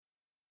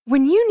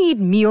When you need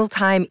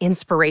mealtime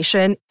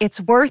inspiration,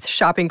 it's worth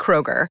shopping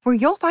Kroger, where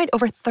you'll find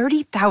over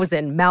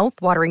 30,000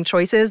 mouth-watering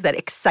choices that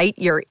excite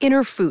your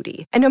inner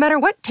foodie. And no matter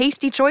what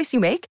tasty choice you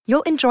make,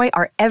 you'll enjoy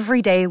our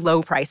everyday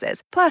low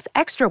prices, plus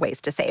extra ways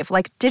to save,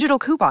 like digital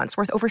coupons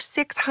worth over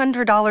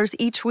 $600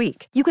 each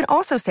week. You can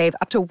also save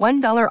up to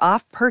 $1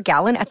 off per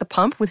gallon at the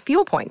pump with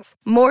fuel points.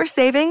 More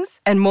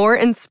savings and more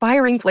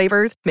inspiring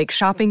flavors make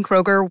shopping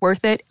Kroger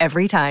worth it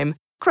every time.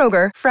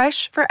 Kroger,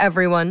 fresh for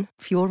everyone.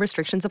 Fuel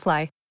restrictions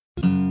apply.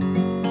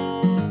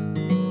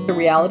 The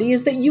reality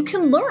is that you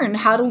can learn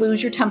how to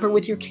lose your temper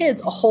with your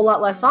kids a whole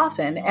lot less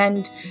often.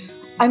 And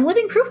I'm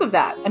living proof of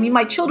that. I mean,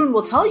 my children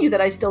will tell you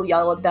that I still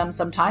yell at them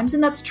sometimes,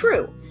 and that's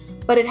true.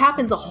 But it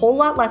happens a whole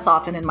lot less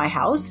often in my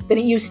house than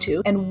it used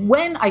to. And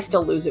when I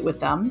still lose it with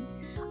them,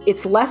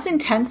 it's less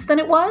intense than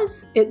it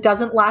was. It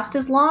doesn't last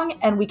as long,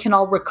 and we can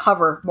all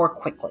recover more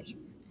quickly.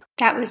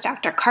 That was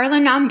Dr. Carla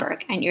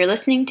Naumburg, and you're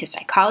listening to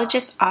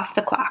Psychologists Off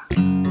the Clock.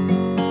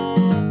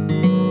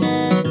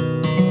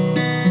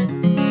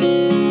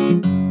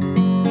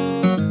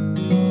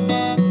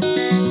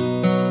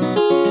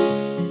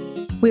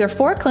 We are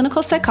 4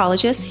 clinical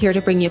psychologists here to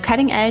bring you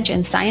cutting-edge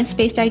and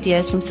science-based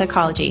ideas from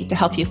psychology to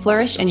help you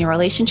flourish in your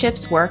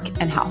relationships, work,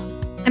 and health.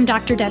 I'm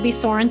Dr. Debbie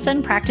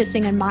Sorensen,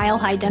 practicing in Mile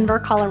High, Denver,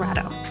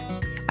 Colorado.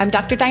 I'm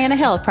Dr. Diana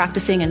Hill,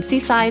 practicing in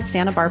Seaside,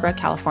 Santa Barbara,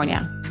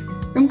 California.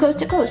 From Coast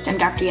to Coast, I'm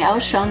Dr. Yael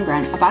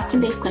Schonbrun, a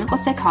Boston-based clinical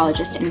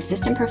psychologist and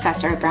assistant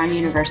professor at Brown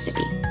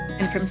University.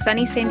 And from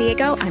sunny San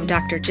Diego, I'm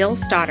Dr. Jill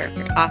Stoddard,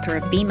 author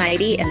of Be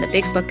Mighty and the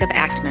Big Book of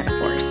Act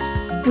Metaphors.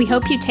 We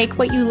hope you take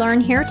what you learn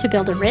here to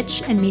build a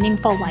rich and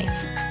meaningful life.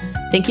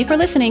 Thank you for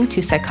listening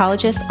to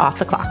Psychologists Off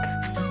the Clock.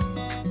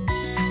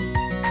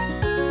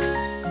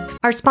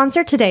 Our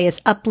sponsor today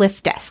is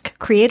Uplift Desk,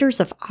 creators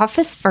of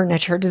office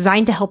furniture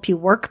designed to help you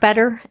work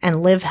better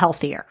and live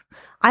healthier.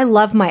 I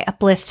love my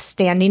Uplift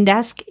standing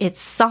desk.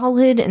 It's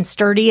solid and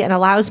sturdy and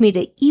allows me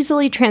to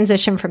easily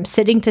transition from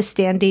sitting to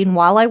standing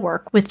while I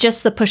work with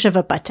just the push of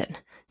a button.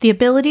 The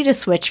ability to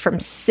switch from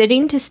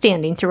sitting to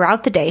standing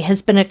throughout the day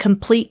has been a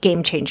complete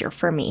game changer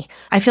for me.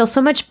 I feel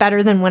so much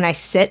better than when I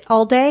sit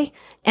all day,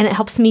 and it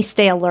helps me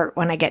stay alert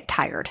when I get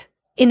tired.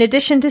 In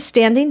addition to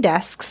standing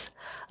desks,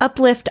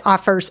 Uplift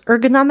offers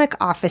ergonomic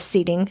office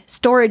seating,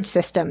 storage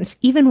systems,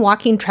 even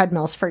walking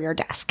treadmills for your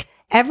desk.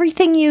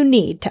 Everything you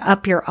need to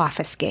up your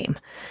office game.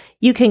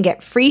 You can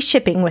get free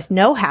shipping with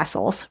no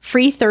hassles,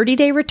 free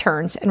 30-day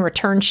returns and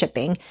return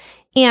shipping,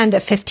 and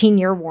a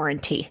 15-year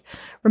warranty.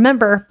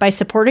 Remember, by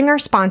supporting our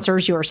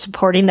sponsors, you are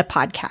supporting the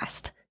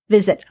podcast.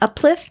 Visit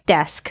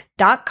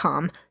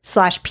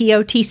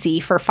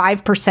upliftdesk.com/POTC for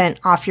 5%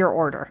 off your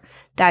order.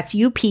 That's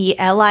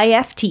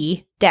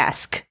UPLIFT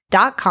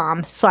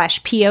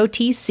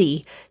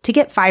desk.com/POTC to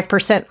get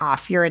 5%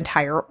 off your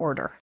entire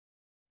order.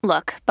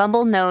 Look,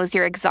 Bumble knows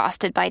you're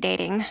exhausted by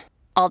dating.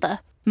 All the,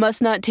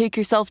 must not take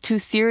yourself too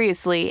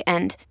seriously,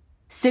 and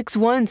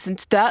 6'1"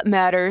 since that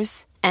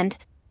matters. And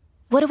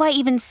what do I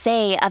even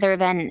say other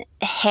than,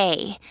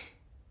 hey?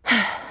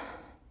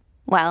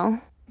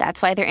 Well,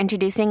 that's why they're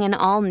introducing an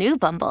all-new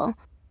Bumble,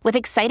 with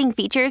exciting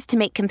features to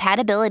make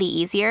compatibility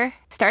easier,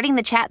 starting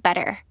the chat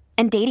better,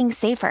 and dating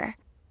safer.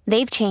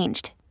 They've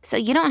changed, so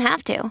you don't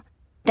have to.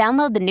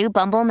 Download the new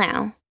Bumble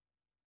now.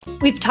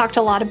 We've talked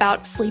a lot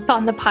about sleep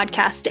on the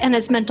podcast, and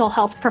as mental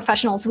health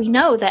professionals, we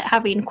know that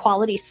having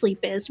quality sleep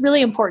is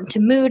really important to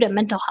mood and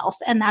mental health,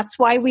 and that's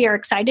why we are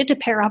excited to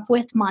pair up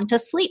with Manta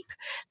Sleep.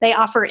 They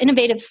offer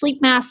innovative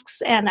sleep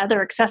masks and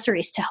other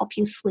accessories to help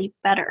you sleep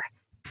better.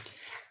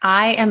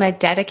 I am a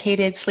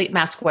dedicated sleep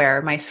mask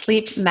wearer. My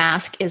sleep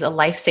mask is a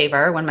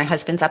lifesaver when my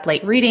husband's up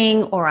late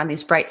reading or on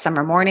these bright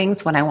summer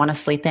mornings when I want to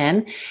sleep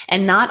in.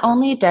 And not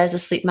only does a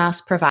sleep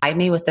mask provide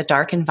me with the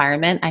dark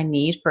environment I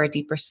need for a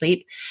deeper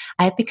sleep,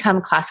 I have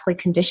become classically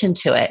conditioned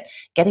to it.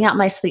 Getting out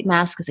my sleep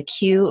mask is a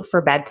cue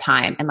for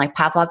bedtime. And like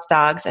Pavlov's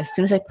dogs, as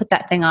soon as I put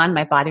that thing on,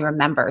 my body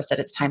remembers that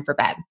it's time for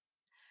bed.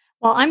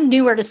 Well, I'm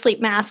newer to sleep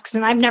masks,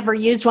 and I've never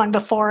used one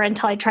before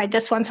until I tried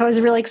this one. So I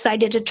was really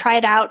excited to try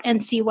it out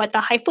and see what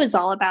the hype was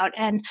all about.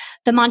 And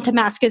the Manta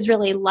mask is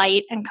really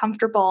light and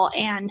comfortable.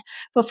 And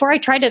before I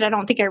tried it, I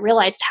don't think I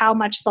realized how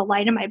much the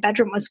light in my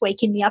bedroom was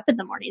waking me up in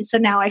the morning. So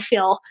now I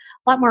feel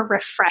a lot more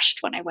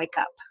refreshed when I wake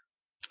up.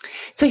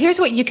 So here's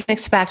what you can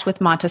expect with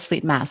Manta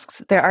sleep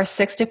masks. There are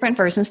 6 different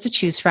versions to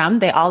choose from.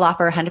 They all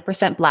offer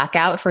 100%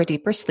 blackout for a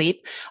deeper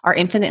sleep, are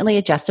infinitely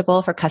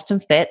adjustable for custom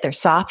fit. They're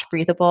soft,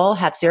 breathable,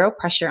 have 0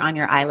 pressure on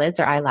your eyelids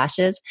or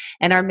eyelashes,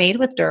 and are made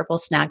with durable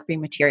snag-free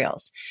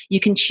materials. You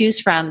can choose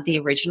from the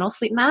original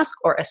sleep mask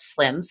or a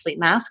slim sleep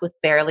mask with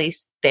barely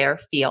there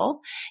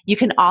feel. You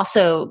can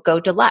also go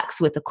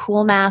deluxe with a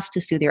cool mask to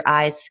soothe your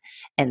eyes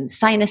and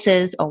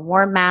sinuses, a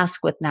warm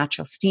mask with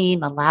natural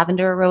steam, a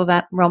lavender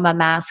aroma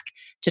mask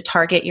to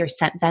target your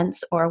scent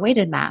vents, or a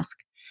weighted mask.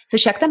 So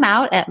check them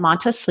out at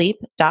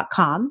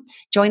mantasleep.com.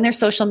 Join their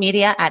social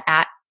media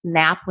at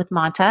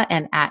napwithmanta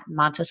and at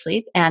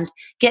mantasleep, and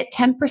get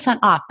 10%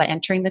 off by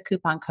entering the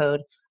coupon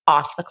code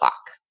OFF THE CLOCK.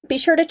 Be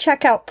sure to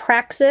check out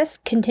Praxis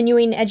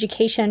Continuing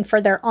Education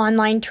for their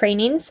online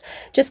trainings.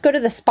 Just go to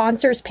the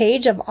sponsors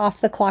page of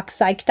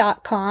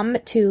offtheclockpsych.com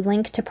to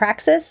link to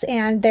Praxis,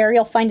 and there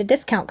you'll find a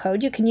discount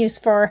code you can use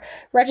for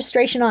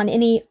registration on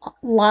any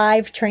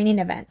live training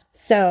events.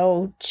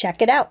 So check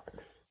it out.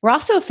 We're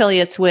also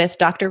affiliates with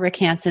Dr. Rick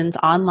Hanson's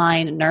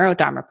online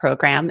Neurodharma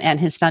program and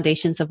his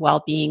Foundations of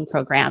Wellbeing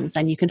programs.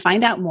 And you can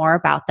find out more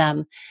about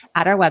them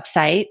at our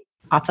website,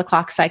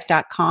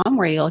 offtheclockpsych.com,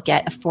 where you'll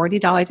get a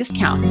 $40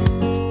 discount.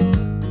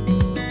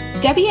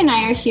 Debbie and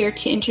I are here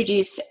to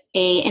introduce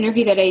an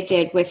interview that I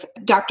did with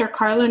Dr.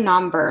 Carla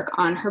Naumburg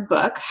on her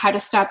book, How to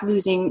Stop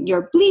Losing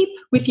Your Bleep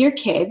with Your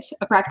Kids,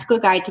 A Practical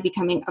Guide to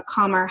Becoming a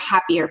Calmer,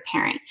 Happier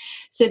Parent.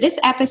 So this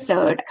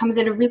episode comes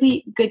at a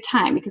really good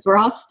time because we're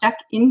all stuck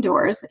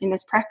indoors in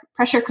this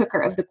pressure cooker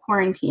of the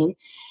quarantine.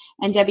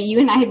 And Debbie, you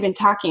and I had been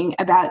talking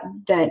about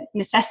the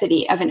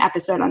necessity of an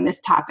episode on this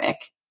topic.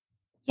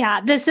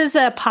 Yeah, this is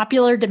a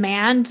popular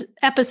demand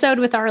episode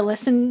with our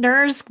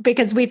listeners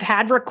because we've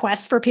had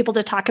requests for people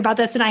to talk about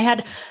this. And I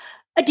had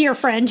a dear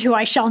friend who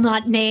I shall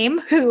not name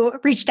who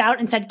reached out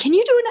and said, can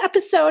you do an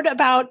episode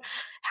about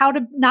how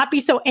to not be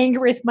so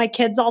angry with my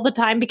kids all the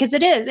time? Because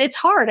it's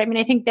hard. I mean,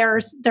 I think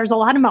there's a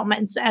lot of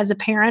moments as a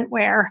parent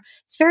where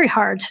it's very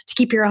hard to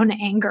keep your own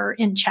anger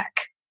in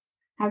check.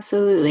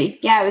 Absolutely.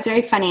 Yeah, it was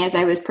very funny. As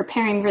I was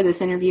preparing for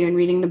this interview and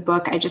reading the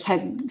book, I just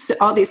had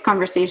all these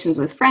conversations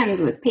with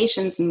friends, with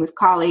patients, and with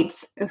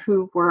colleagues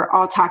who were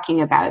all talking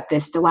about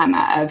this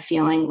dilemma of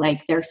feeling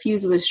like their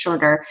fuse was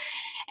shorter.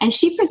 And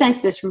she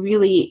presents this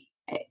really,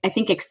 I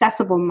think,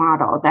 accessible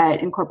model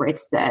that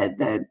incorporates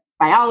the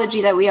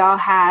biology that we all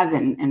have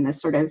and the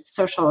sort of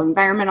social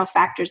environmental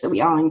factors that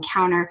we all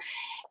encounter.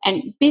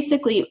 And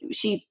basically,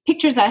 she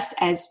pictures us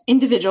as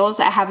individuals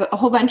that have a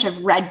whole bunch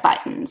of red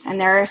buttons.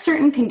 And there are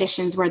certain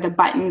conditions where the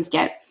buttons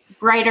get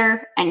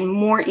brighter and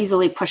more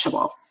easily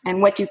pushable.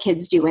 And what do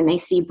kids do when they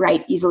see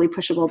bright, easily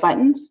pushable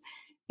buttons?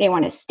 They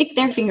want to stick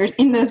their fingers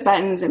in those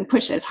buttons and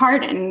push as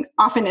hard and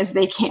often as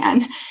they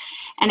can.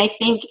 And I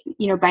think,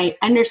 by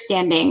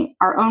understanding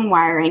our own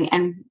wiring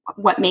and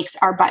what makes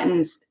our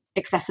buttons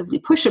excessively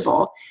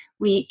pushable,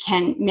 we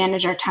can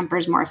manage our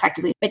tempers more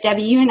effectively. But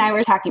Debbie, you and I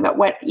were talking about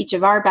what each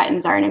of our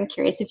buttons are, and I'm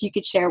curious if you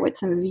could share what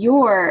some of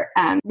your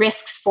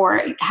risks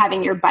for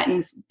having your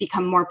buttons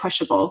become more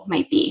pushable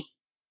might be.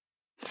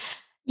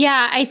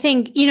 Yeah, I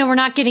think, we're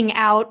not getting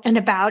out and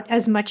about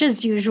as much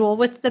as usual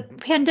with the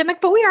pandemic,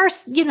 but we are,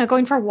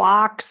 going for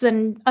walks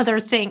and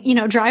other things,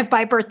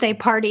 drive-by birthday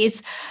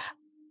parties.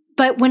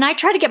 But when I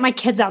try to get my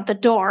kids out the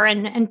door,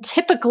 and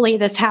typically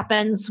this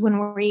happens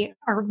when we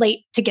are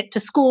late to get to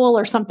school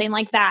or something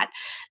like that,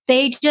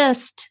 they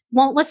just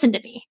won't listen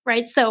to me,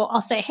 right? So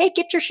I'll say, hey,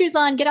 get your shoes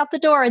on, get out the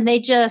door. And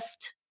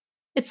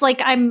it's like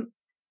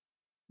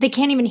they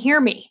can't even hear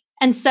me.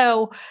 And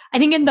so I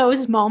think in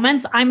those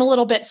moments, I'm a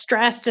little bit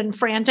stressed and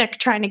frantic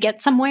trying to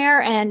get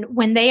somewhere. And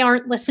when they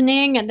aren't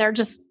listening and they're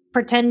just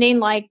pretending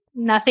like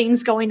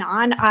nothing's going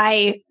on,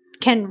 I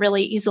can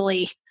really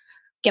easily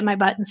get my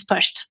buttons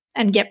pushed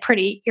and get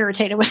pretty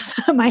irritated with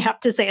them. I have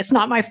to say, it's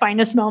not my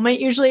finest moment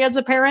usually as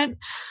a parent.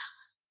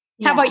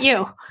 Yeah. How about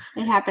you?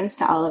 It happens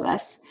to all of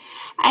us.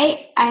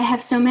 I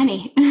have so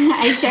many.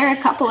 I share a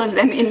couple of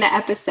them in the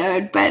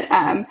episode, but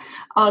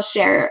I'll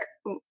share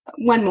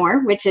one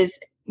more, which is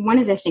one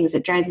of the things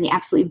that drives me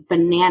absolutely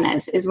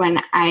bananas is when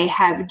I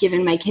have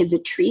given my kids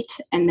a treat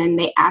and then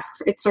they ask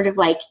for, it's sort of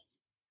like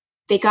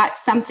they got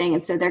something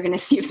and so they're going to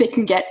see if they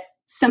can get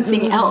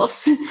something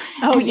else.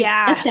 Oh, and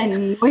yeah. It just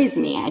annoys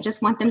me. I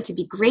just want them to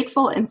be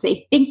grateful and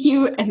say thank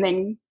you and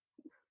then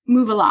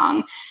move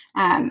along.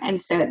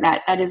 And so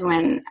that is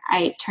when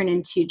I turn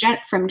into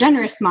from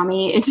generous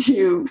mommy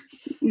into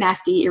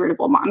nasty,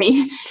 irritable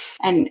mommy.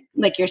 And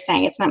like you're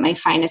saying, it's not my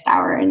finest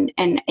hour. And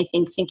I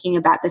think thinking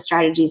about the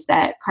strategies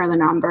that Carla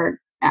Naumburg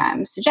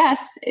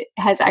suggests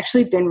has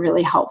actually been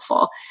really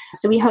helpful.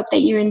 So we hope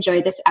that you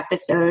enjoy this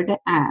episode,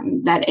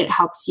 that it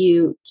helps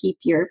you keep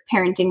your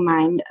parenting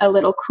mind a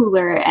little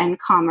cooler and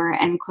calmer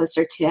and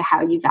closer to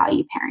how you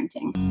value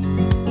parenting.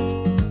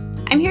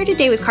 I'm here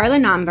today with Carla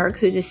Naumburg,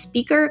 who's a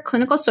speaker,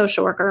 clinical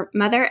social worker,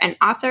 mother, and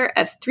author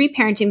of 3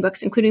 parenting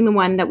books, including the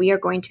one that we are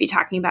going to be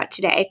talking about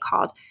today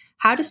called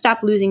How to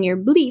Stop Losing Your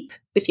Bleep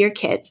with Your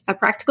Kids, A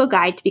Practical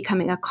Guide to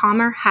Becoming a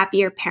Calmer,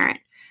 Happier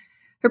Parent.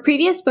 Her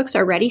previous books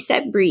are Ready,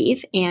 Set,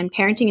 Breathe and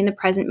Parenting in the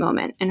Present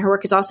Moment, and her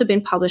work has also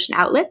been published in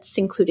outlets,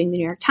 including the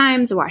New York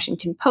Times, the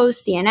Washington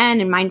Post,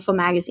 CNN, and Mindful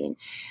Magazine.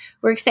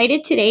 We're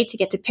excited today to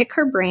get to pick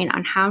her brain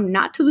on how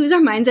not to lose our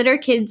minds at our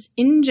kids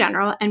in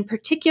general, and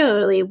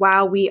particularly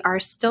while we are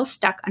still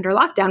stuck under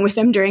lockdown with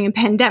them during a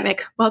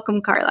pandemic.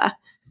 Welcome, Carla.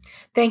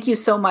 Thank you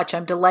so much.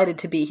 I'm delighted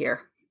to be here.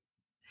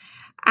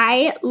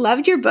 I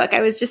loved your book.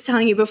 I was just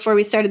telling you before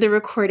we started the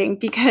recording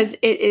because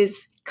it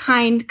is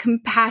kind,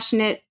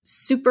 compassionate,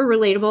 super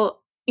relatable,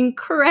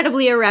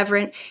 incredibly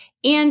irreverent,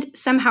 and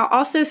somehow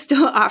also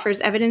still offers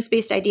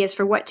evidence-based ideas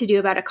for what to do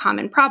about a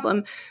common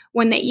problem,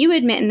 one that you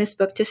admit in this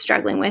book to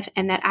struggling with,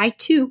 and that I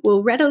too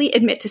will readily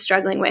admit to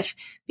struggling with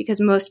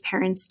because most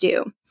parents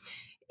do.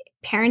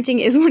 parenting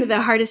is one of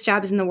the hardest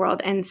jobs in the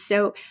world. And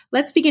so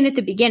let's begin at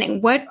the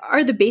beginning. What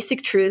are the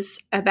basic truths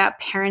about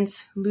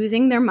parents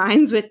losing their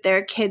minds with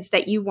their kids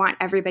that you want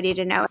everybody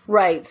to know?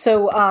 Right.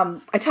 So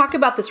I talk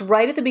about this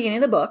right at the beginning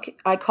of the book.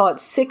 I call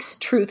it 6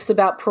 Truths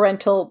About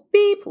Parental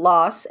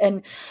Loss.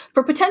 And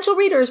for potential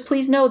readers,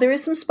 please know there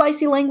is some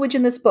spicy language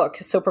in this book,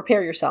 so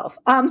prepare yourself.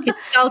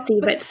 It's salty,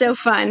 but so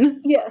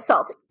fun. Yeah,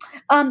 salty.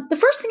 The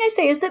first thing I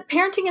say is that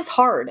parenting is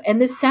hard.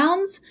 And this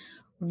sounds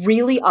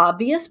really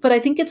obvious, but I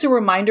think it's a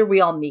reminder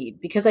we all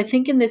need, because I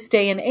think in this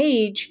day and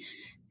age,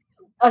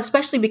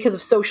 especially because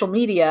of social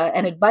media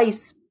and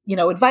advice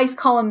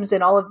columns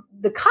and all of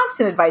the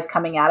constant advice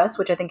coming at us,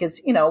 which I think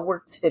is,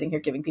 we're sitting here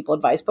giving people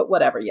advice, but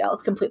whatever. Yeah,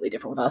 it's completely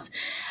different with us.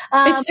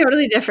 It's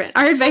totally different.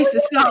 Our advice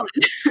is solid.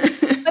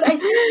 But I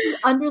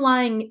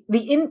think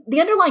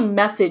the underlying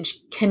message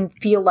can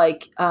feel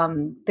like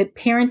that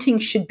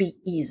parenting should be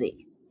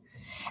easy.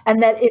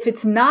 And that if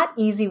it's not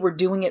easy, we're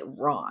doing it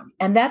wrong.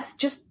 And that's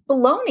just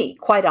baloney,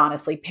 quite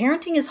honestly.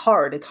 Parenting is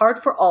hard. It's hard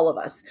for all of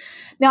us.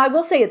 Now, I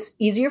will say it's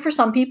easier for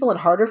some people and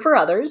harder for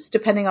others,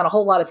 depending on a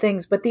whole lot of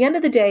things. But at the end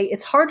of the day,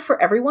 it's hard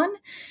for everyone.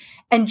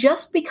 And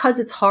just because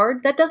it's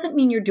hard, that doesn't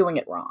mean you're doing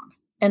it wrong.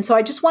 And so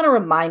I just want to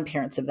remind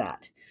parents of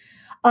that.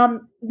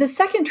 The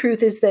second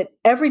truth is that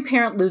every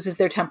parent loses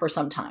their temper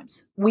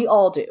sometimes. We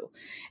all do.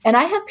 And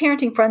I have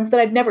parenting friends that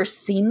I've never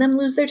seen them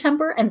lose their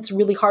temper, and it's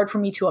really hard for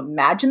me to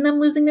imagine them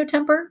losing their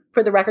temper.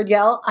 For the record,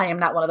 Yael, I am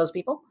not one of those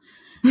people.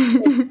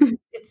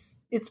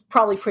 It's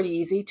probably pretty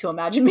easy to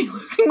imagine me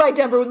losing my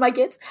temper with my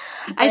kids.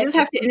 I just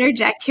have to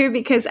interject here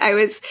because I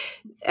was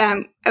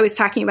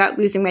talking about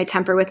losing my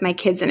temper with my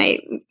kids, and I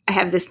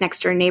have this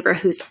next door neighbor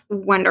who's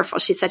wonderful.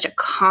 She's such a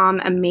calm,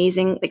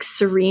 amazing,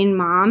 serene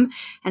mom.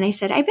 And I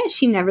said, I bet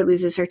she never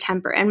loses her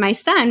temper. And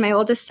my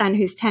oldest son,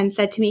 who's 10,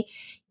 said to me,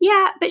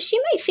 yeah, but she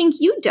might think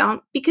you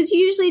don't because you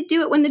usually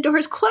do it when the door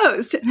is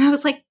closed. And I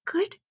was like,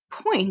 good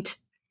point,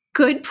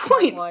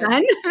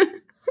 son.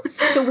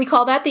 So we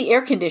call that the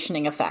air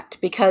conditioning effect,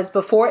 because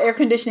before air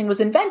conditioning was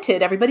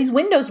invented, everybody's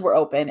windows were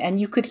open and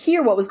you could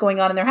hear what was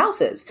going on in their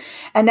houses.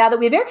 And now that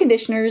we have air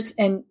conditioners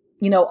and,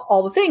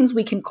 all the things,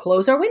 we can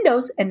close our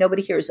windows and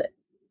nobody hears it.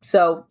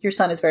 So your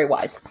son is very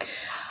wise.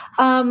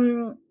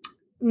 Point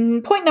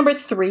number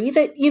 3,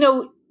 that,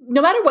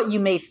 no matter what you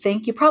may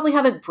think, you probably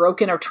haven't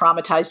broken or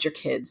traumatized your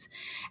kids.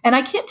 And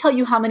I can't tell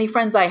you how many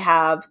friends I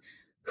have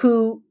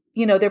who,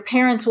 their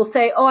parents will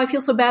say, oh, I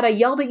feel so bad. I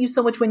yelled at you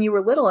so much when you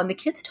were little. And the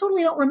kids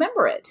totally don't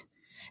remember it.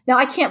 Now,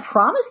 I can't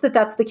promise that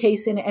that's the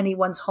case in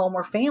anyone's home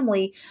or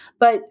family.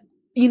 But,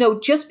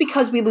 just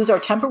because we lose our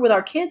temper with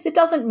our kids, it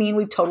doesn't mean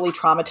we've totally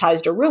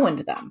traumatized or ruined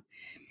them.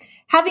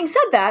 Having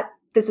said that,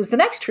 this is the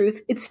next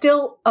truth. It's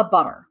still a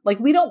bummer.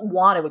 We don't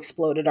want to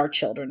explode at our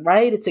children,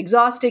 right? It's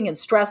exhausting and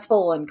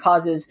stressful and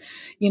causes,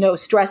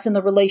 stress in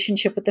the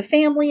relationship with the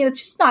family. And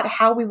it's just not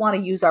how we want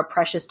to use our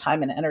precious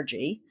time and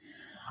energy.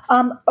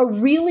 A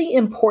really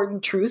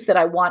important truth that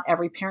I want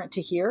every parent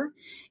to hear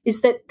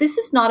is that this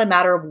is not a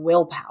matter of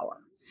willpower.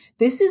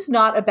 This is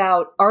not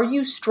about, are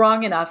you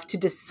strong enough to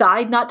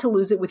decide not to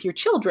lose it with your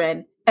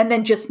children and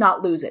then just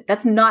not lose it?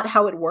 That's not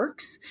how it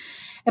works.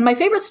 And my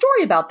favorite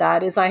story about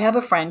that is I have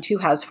a friend who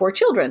has 4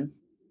 children,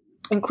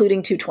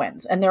 including 2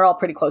 twins, and they're all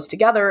pretty close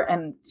together,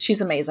 and she's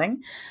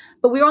amazing.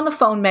 But we were on the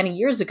phone many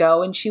years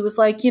ago, and she was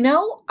like,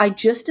 I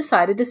just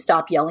decided to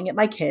stop yelling at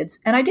my kids,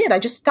 and I did. I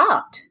just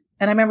stopped.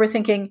 And I remember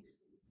thinking,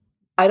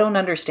 I don't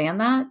understand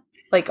that.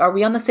 Are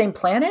we on the same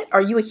planet?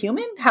 Are you a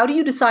human? How do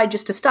you decide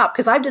just to stop?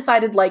 Because I've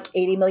decided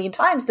 80 million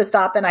times to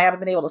stop, and I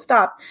haven't been able to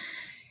stop.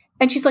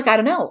 And she's like, I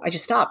don't know. I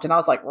just stopped. And I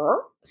was like, Rrr.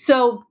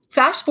 So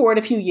fast forward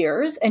a few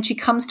years, and she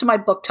comes to my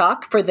book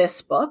talk for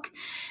this book.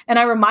 And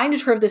I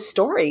reminded her of this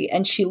story.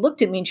 And she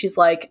looked at me and she's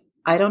like,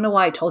 I don't know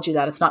why I told you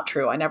that. It's not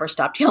true. I never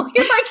stopped yelling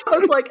at my kids. I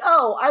was like,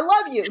 oh, I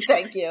love you.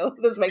 Thank you.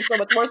 This makes so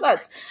much more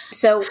sense.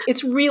 So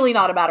it's really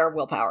not a matter of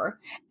willpower.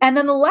 And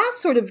then the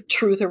last sort of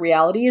truth or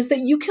reality is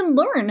that you can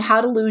learn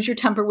how to lose your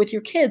temper with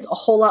your kids a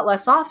whole lot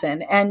less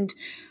often. And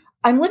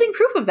I'm living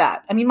proof of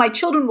that. I mean, my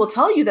children will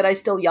tell you that I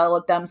still yell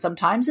at them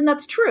sometimes, and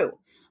that's true.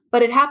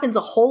 But it happens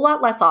a whole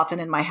lot less often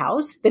in my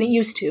house than it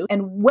used to.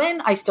 And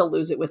when I still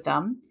lose it with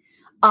them,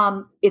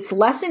 it's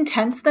less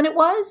intense than it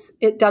was.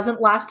 It doesn't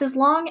last as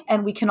long,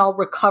 and we can all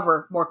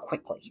recover more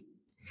quickly.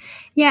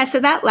 Yeah, so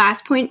that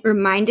last point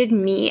reminded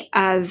me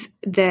of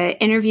the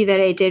interview that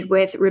I did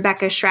with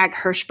Rebecca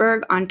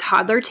Schrag-Hirschberg on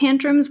toddler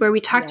tantrums, where we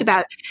talked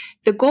about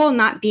the goal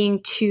not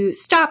being to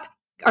stop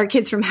our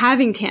kids from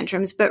having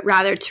tantrums, but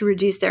rather to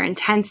reduce their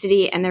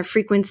intensity and their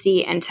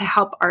frequency and to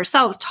help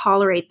ourselves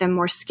tolerate them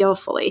more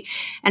skillfully.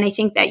 And I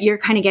think that you're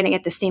kind of getting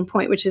at the same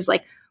point, which is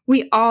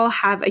we all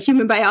have a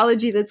human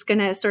biology that's going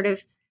to sort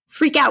of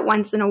freak out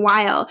once in a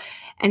while.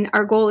 And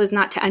our goal is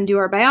not to undo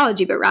our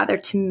biology, but rather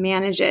to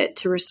manage it,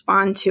 to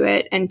respond to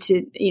it, and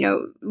to,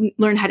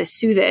 learn how to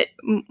soothe it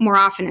more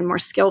often and more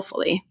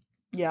skillfully.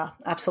 Yeah,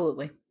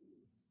 absolutely.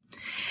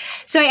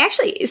 So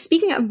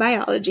speaking of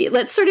biology,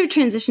 let's sort of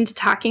transition to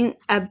talking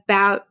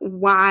about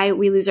why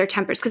we lose our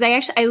tempers.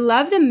 Because I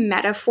love the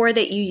metaphor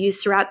that you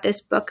use throughout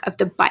this book of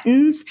the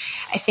buttons.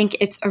 I think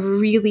it's a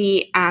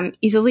really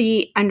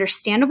easily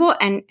understandable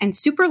and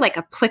super like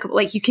applicable.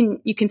 Like you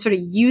can sort of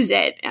use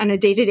it on a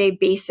day-to-day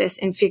basis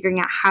in figuring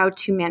out how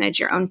to manage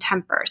your own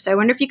temper. So I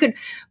wonder if you could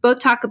both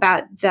talk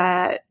about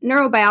the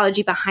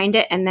neurobiology behind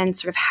it and then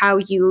sort of how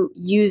you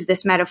use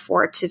this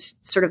metaphor to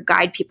sort of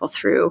guide people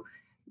through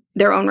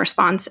their own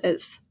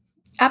responses.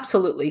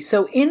 Absolutely.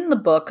 So in the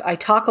book, I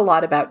talk a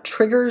lot about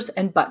triggers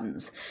and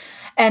buttons.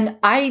 And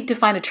I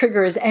define a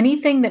trigger as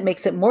anything that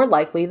makes it more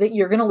likely that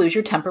you're going to lose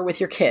your temper with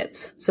your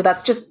kids. So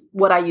that's just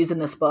what I use in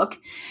this book.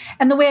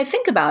 And the way I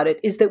think about it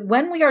is that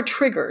when we are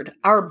triggered,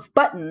 our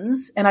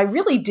buttons, and I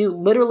really do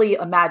literally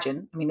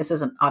imagine, I mean, this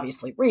isn't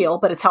obviously real,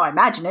 but it's how I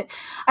imagine it.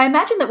 I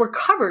imagine that we're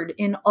covered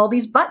in all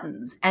these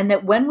buttons and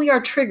that when we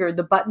are triggered,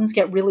 the buttons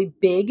get really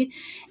big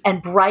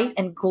and bright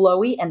and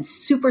glowy and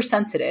super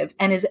sensitive.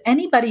 And as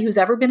anybody who's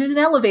ever been in an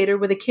elevator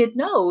with a kid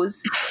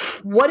knows,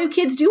 what do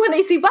kids do when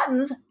they see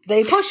buttons?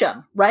 They push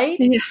them, right?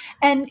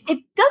 And it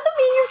doesn't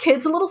mean your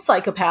kid's a little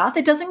psychopath.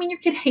 It doesn't mean your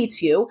kid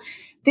hates you.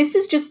 This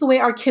is just the way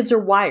our kids are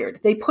wired.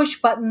 They push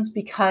buttons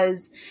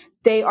because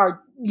they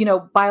are,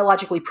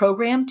 biologically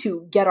programmed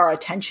to get our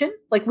attention.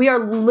 Like we are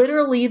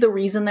literally the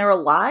reason they're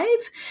alive,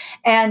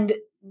 and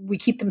we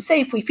keep them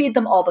safe. We feed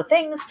them all the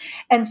things.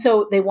 And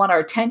so they want our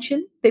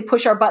attention. They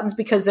push our buttons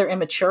because they're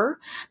immature.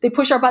 They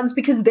push our buttons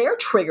because they're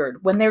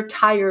triggered when they're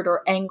tired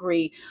or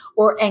angry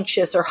or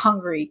anxious or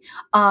hungry.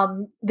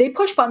 They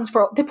push our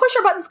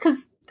buttons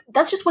because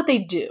that's just what they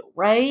do,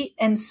 right?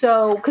 And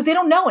so, because they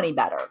don't know any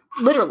better,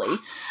 literally.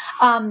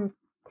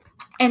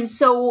 And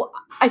so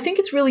I think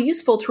it's really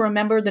useful to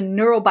remember the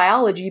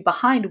neurobiology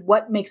behind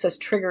what makes us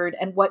triggered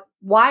and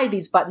why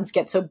these buttons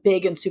get so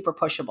big and super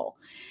pushable.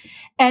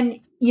 And,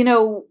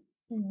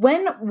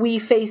 when we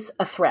face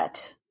a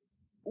threat,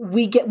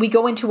 we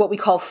go into what we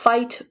call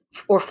fight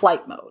or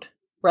flight mode,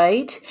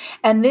 right?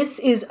 And this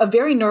is a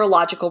very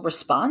neurological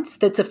response.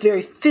 That's a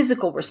very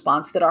physical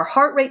response that our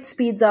heart rate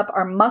speeds up,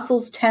 our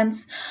muscles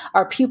tense,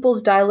 our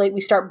pupils dilate,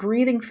 we start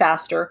breathing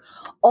faster.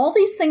 All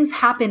these things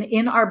happen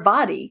in our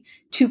body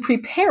to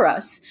prepare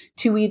us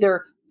to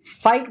either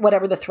fight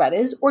whatever the threat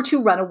is or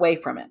to run away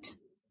from it.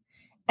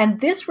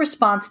 And this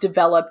response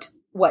developed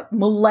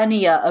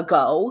millennia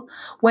ago,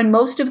 when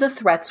most of the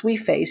threats we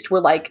faced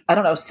were like, I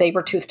don't know,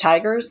 saber-toothed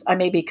tigers. I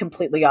may be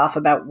completely off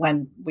about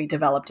when we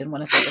developed and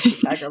when a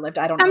saber-toothed tiger lived.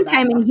 I don't know.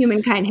 Sometime in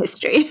humankind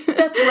history.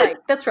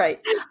 That's right.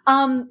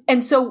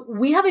 And so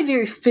we have a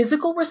very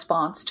physical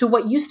response to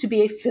what used to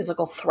be a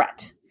physical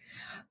threat.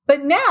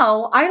 But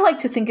now I like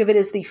to think of it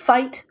as the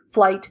fight,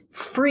 flight,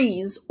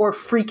 freeze, or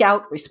freak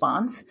out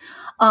response.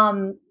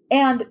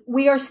 And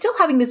we are still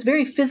having this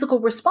very physical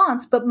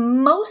response, but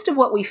most of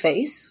what we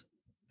face,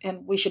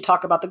 and we should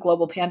talk about the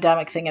global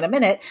pandemic thing in a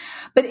minute,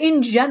 but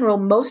in general,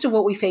 most of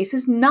what we face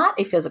is not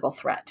a physical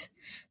threat.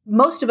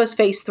 Most of us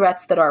face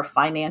threats that are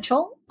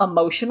financial,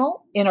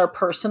 emotional,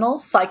 interpersonal,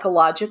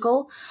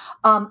 psychological,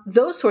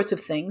 those sorts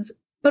of things.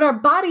 But our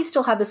bodies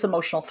still have this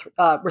emotional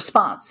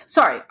response.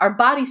 Our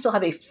bodies still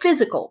have a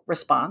physical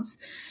response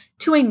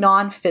to a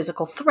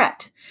non-physical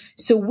threat.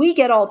 So we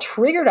get all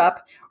triggered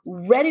up,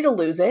 ready to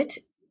lose it,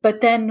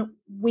 but then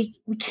we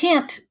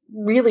can't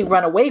really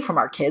run away from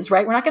our kids,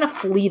 right? We're not going to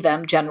flee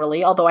them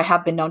generally, although I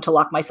have been known to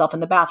lock myself in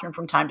the bathroom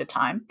from time to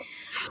time.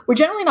 We're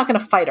generally not going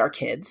to fight our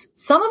kids.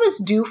 Some of us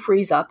do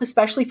freeze up,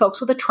 especially folks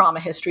with a trauma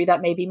history.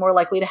 That may be more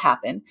likely to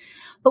happen.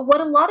 But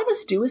what a lot of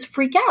us do is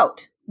freak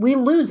out. We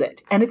lose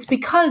it. And it's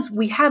because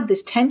we have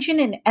this tension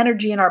and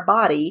energy in our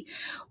body.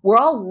 We're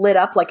all lit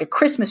up like a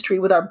Christmas tree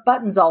with our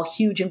buttons all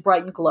huge and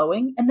bright and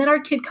glowing. And then our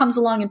kid comes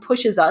along and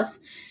pushes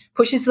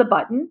the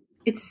button.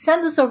 It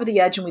sends us over the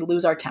edge and we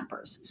lose our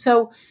tempers.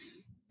 So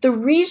the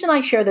reason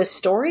I share this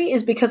story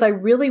is because I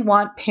really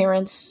want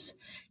parents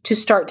to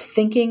start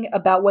thinking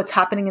about what's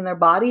happening in their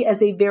body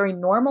as a very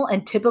normal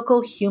and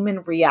typical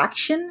human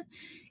reaction,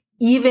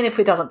 even if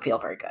it doesn't feel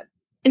very good.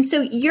 And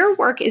so your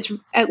work is,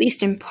 at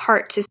least in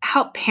part, to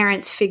help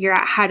parents figure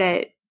out how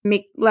to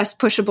make less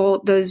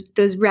pushable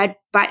those red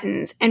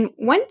buttons. And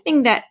one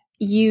thing that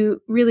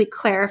you really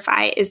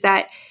clarify is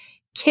that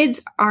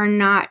kids are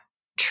not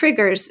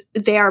triggers,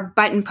 they are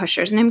button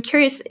pushers. And I'm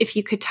curious if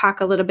you could talk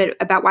a little bit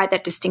about why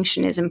that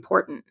distinction is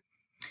important.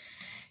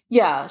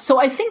 Yeah. So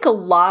I think a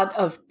lot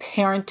of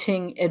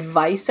parenting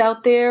advice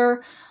out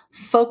there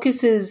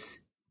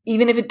focuses,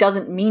 even if it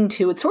doesn't mean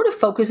to, it sort of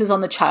focuses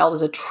on the child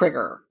as a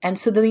trigger. And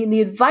so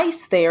the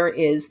advice there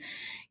is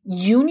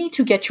you need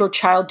to get your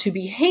child to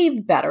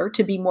behave better,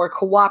 to be more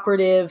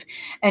cooperative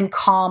and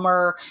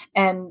calmer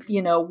and,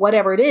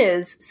 whatever it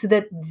is, so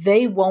that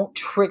they won't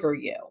trigger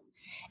you.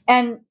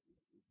 And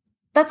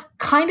that's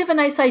kind of a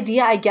nice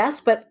idea, I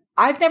guess, but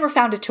I've never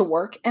found it to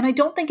work, and I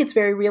don't think it's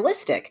very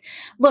realistic.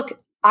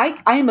 Look,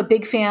 I am a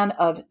big fan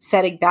of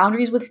setting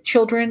boundaries with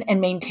children and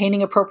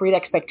maintaining appropriate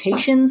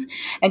expectations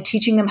and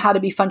teaching them how to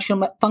be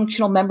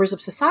functional members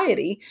of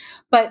society.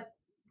 But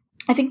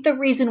I think the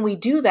reason we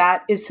do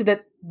that is so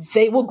that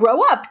they will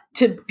grow up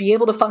to be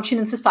able to function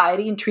in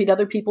society and treat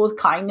other people with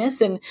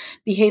kindness and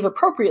behave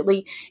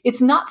appropriately.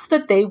 It's not so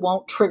that they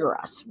won't trigger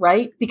us,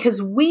 right?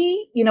 Because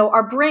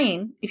our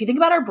brain, if you think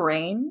about our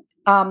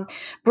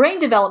brain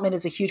development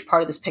is a huge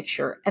part of this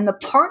picture. And the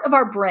part of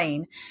our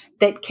brain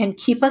that can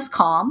keep us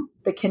calm,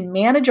 that can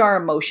manage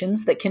our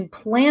emotions, that can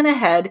plan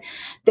ahead,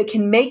 that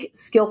can make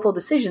skillful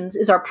decisions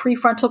is our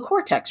prefrontal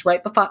cortex,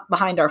 right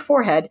behind our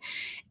forehead.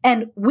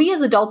 And we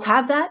as adults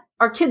have that.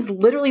 Our kids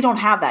literally don't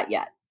have that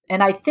yet.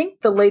 And I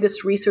think the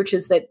latest research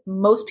is that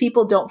most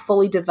people don't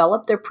fully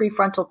develop their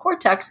prefrontal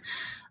cortex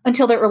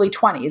until their early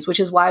 20s, which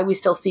is why we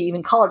still see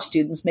even college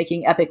students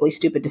making epically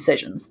stupid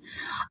decisions.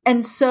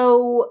 And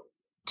so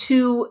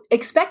to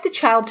expect a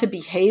child to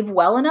behave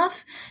well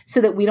enough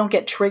so that we don't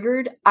get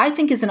triggered, I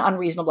think is an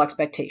unreasonable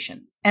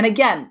expectation. And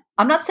again,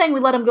 I'm not saying we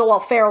let them go all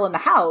feral in the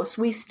house.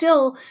 We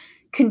still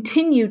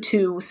continue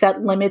to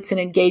set limits and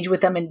engage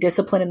with them and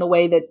discipline in the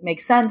way that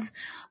makes sense,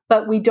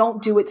 but we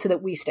don't do it so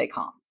that we stay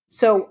calm.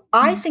 So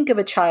I think of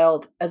a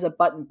child as a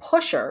button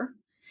pusher,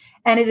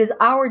 and it is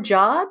our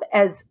job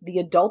as the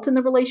adult in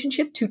the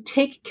relationship to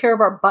take care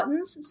of our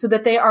buttons so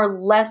that they are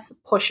less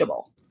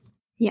pushable.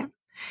 Yeah.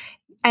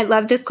 I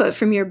love this quote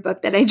from your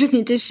book that I just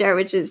need to share,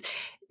 which is,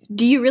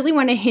 do you really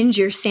want to hinge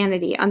your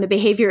sanity on the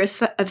behavior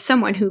of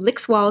someone who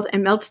licks walls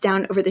and melts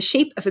down over the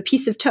shape of a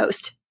piece of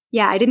toast?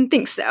 Yeah, I didn't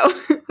think so,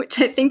 which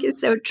I think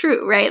is so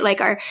true, right?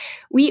 Like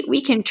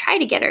we can try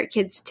to get our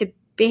kids to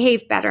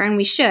behave better, and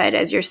we should,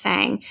 as you're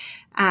saying.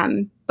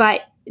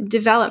 But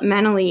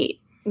developmentally,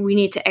 we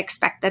need to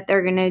expect that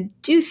they're going to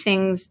do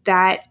things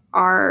that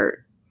are,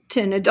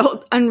 to an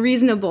adult,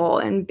 unreasonable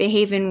and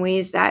behave in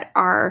ways that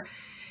are,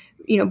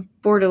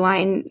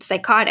 borderline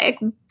psychotic.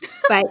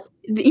 But,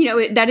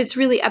 that it's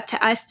really up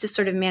to us to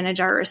sort of manage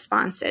our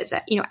responses,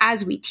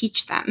 as we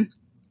teach them.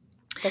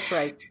 That's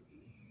right.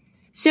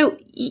 So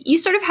you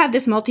sort of have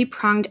this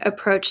multi-pronged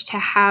approach to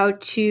how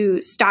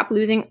to stop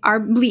losing our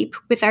bleep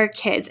with our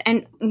kids.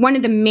 And one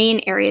of the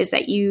main areas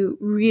that you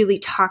really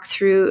talk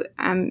through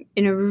in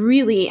a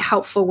really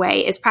helpful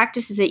way is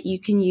practices that you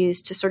can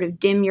use to sort of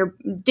dim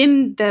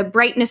the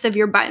brightness of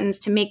your buttons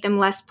to make them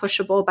less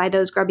pushable by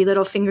those grubby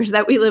little fingers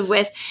that we live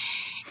with.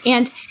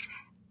 And,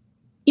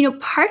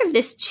 part of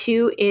this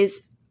too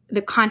is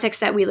the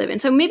context that we live in.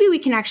 So maybe we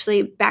can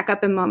actually back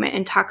up a moment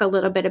and talk a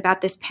little bit about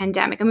this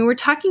pandemic. I mean, we're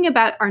talking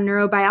about our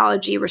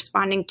neurobiology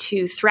responding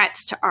to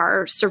threats to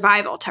our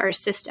survival, to our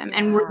system.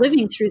 And we're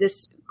living through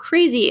this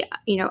crazy,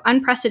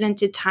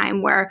 unprecedented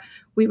time where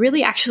we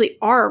really actually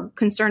are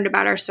concerned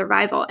about our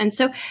survival. And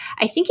so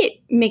I think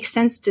it makes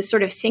sense to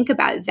sort of think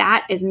about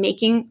that as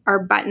making our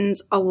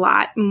buttons a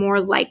lot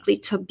more likely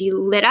to be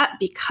lit up,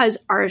 because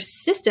our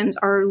systems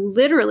are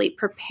literally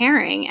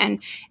preparing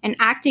and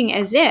acting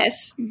as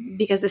if,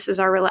 because this is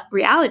our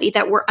reality,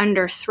 that we're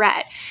under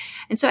threat.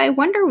 And so I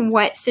wonder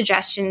what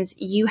suggestions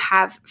you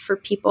have for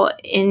people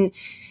in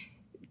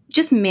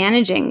just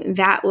managing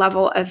that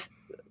level of,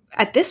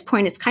 at this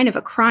point, it's kind of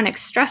a chronic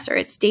stressor.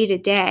 It's day to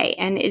day,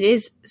 and it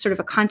is sort of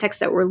a context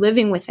that we're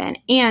living within,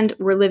 and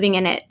we're living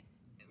in it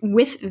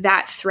with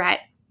that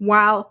threat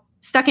while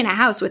stuck in a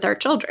house with our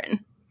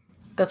children.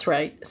 That's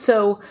right.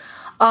 So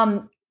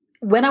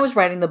when I was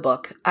writing the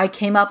book, I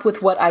came up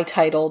with what I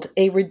titled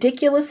A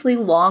Ridiculously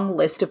Long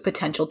List of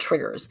Potential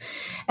Triggers.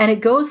 And it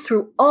goes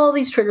through all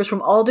these triggers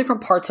from all different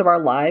parts of our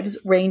lives,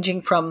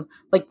 ranging from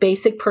like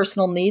basic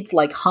personal needs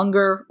like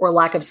hunger or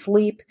lack of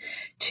sleep,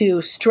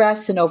 to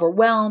stress and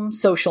overwhelm,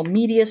 social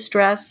media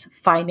stress,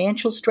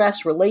 financial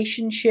stress,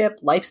 relationship,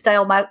 life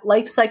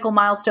cycle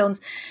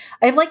milestones.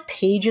 I have like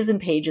pages and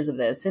pages of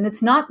this, and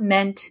it's not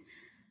meant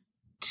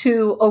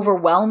to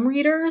overwhelm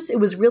readers. It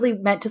was really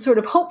meant to sort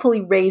of hopefully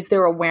raise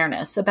their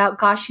awareness about,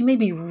 gosh, you may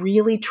be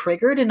really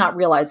triggered and not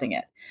realizing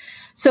it.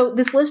 So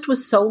this list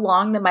was so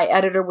long that my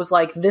editor was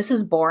like, this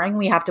is boring.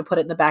 We have to put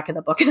it in the back of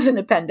the book as an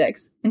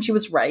appendix. And she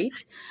was right.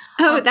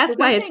 Oh, that's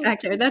why it's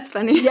back there. That's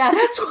funny. Yeah,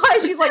 that's why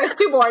she's like, it's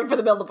too boring for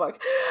the middle of the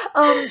book.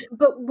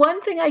 But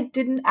one thing I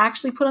didn't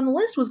actually put on the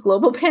list was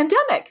global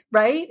pandemic,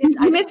 right?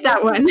 I missed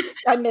that one.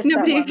 I missed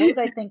that one. What was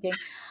I thinking?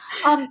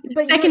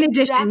 But second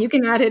edition, you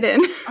can add it in.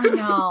 I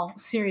know,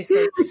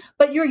 seriously.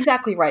 But you're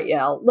exactly right,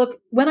 Yael.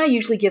 Look, when I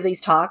usually give these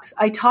talks,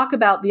 I talk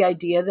about the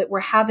idea that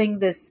we're having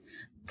this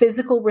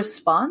physical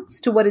response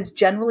to what is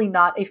generally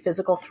not a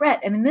physical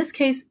threat. And in this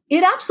case,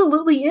 it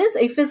absolutely is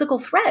a physical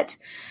threat.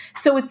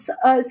 So it's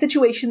a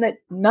situation that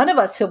none of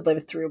us have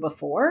lived through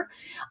before.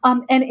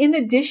 And in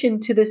addition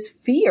to this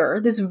fear,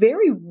 this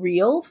very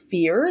real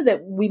fear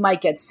that we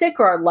might get sick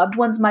or our loved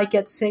ones might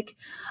get sick,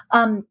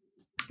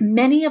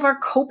 many of our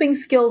coping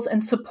skills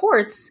and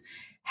supports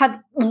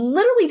have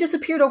literally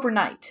disappeared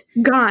overnight.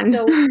 Gone.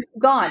 So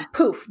gone,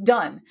 poof,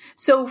 done.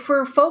 So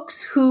for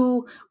folks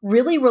who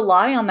really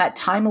rely on that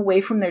time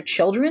away from their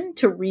children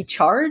to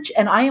recharge,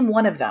 and I am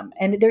one of them,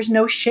 and there's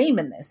no shame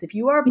in this. If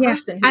you are a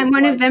person I'm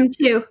one of them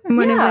too. I'm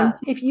one of them.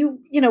 If you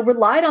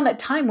relied on that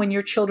time when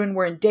your children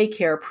were in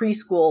daycare,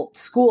 preschool,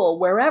 school,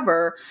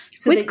 wherever.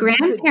 So with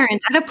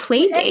grandparents at a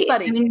play date.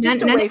 Anybody,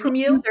 just away from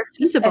you. Are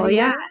feasible,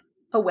 yeah.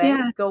 away,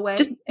 go away.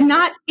 Just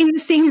not in the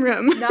same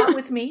room. Not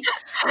with me.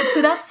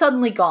 So that's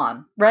suddenly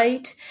gone,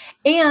 right?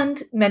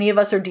 And many of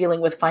us are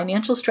dealing with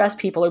financial stress.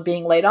 People are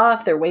being laid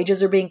off. Their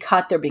wages are being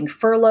cut. They're being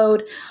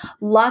furloughed.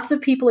 Lots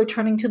of people are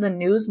turning to the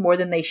news more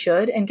than they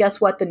should. And guess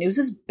what? The news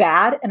is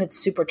bad and it's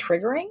super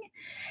triggering.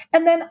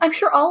 And then I'm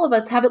sure all of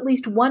us have at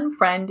least one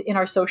friend in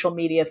our social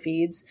media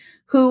feeds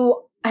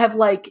who have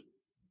like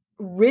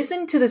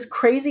risen to this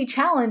crazy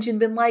challenge and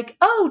been like,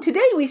 oh,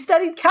 today we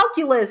studied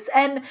calculus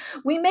and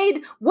we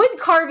made wood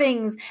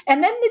carvings.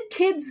 And then the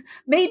kids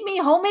made me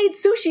homemade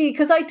sushi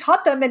because I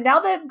taught them. And now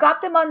they've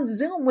got them on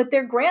Zoom with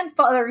their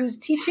grandfather who's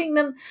teaching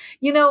them,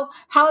 you know,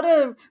 how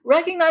to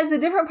recognize the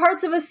different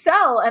parts of a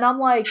cell. And I'm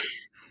like,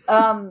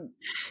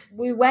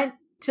 we had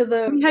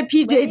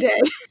PJ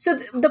Day. So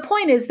the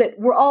point is that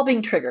we're all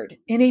being triggered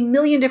in a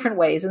million different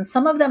ways. And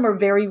some of them are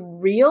very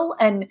real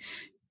and,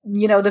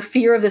 you know, the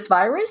fear of this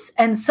virus.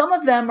 And some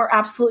of them are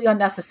absolutely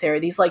unnecessary.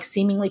 These like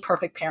seemingly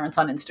perfect parents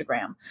on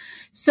Instagram.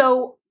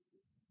 So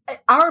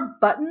our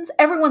buttons,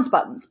 everyone's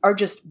buttons are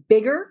just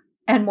bigger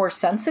and more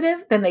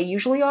sensitive than they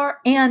usually are.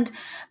 And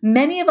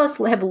many of us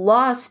have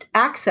lost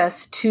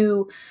access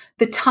to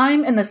the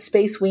time and the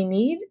space we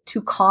need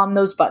to calm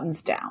those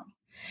buttons down.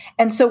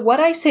 And so what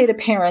I say to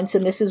parents,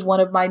 and this is one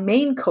of my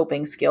main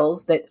coping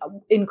skills that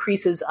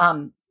increases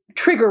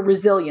trigger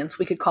resilience,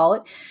 we could call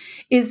it,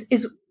 is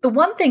the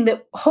one thing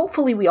that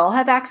hopefully we all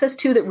have access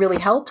to that really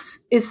helps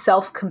is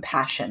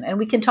self-compassion. And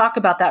we can talk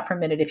about that for a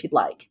minute if you'd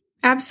like.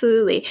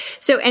 Absolutely.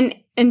 So,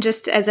 and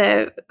just as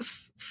a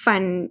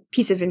fun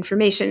piece of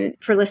information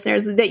for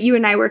listeners, that you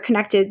and I were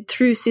connected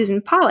through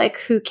Susan Pollack,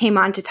 who came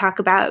on to talk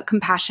about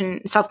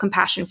compassion,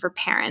 self-compassion for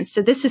parents.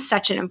 So this is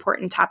such an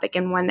important topic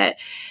and one that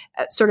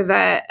sort of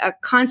a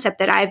concept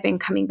that I've been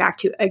coming back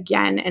to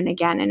again and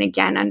again and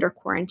again under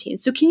quarantine.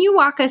 So can you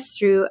walk us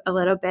through a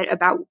little bit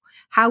about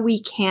how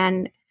we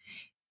can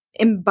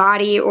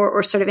embody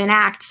or sort of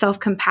enact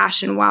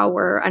self-compassion while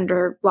we're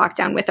under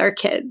lockdown with our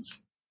kids?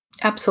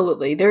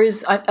 Absolutely. There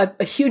is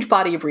a huge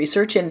body of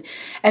research.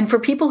 And for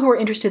people who are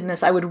interested in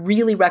this, I would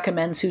really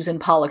recommend Susan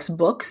Pollack's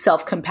book,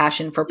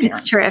 Self-Compassion for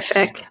Parents. It's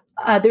terrific.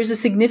 There's a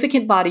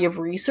significant body of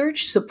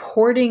research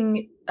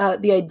supporting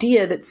the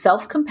idea that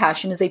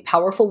self-compassion is a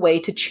powerful way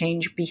to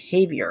change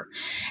behavior.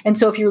 And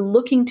so if you're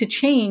looking to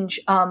change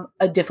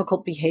a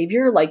difficult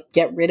behavior, like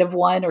get rid of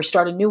one or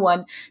start a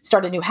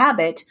new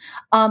habit,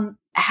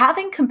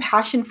 having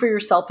compassion for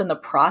yourself in the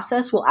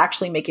process will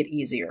actually make it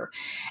easier.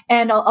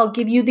 And I'll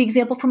give you the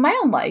example from my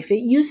own life. It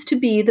used to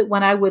be that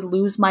when I would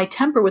lose my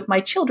temper with my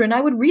children,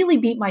 I would really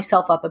beat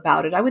myself up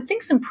about it. I would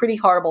think some pretty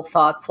horrible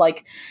thoughts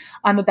like,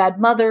 I'm a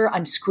bad mother,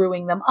 I'm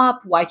screwing them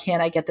up, why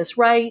can't I get this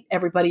right?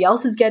 Everybody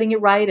else is getting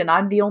it right, and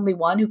I'm the only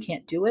one who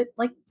can't do it.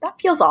 Like,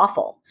 that feels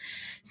awful.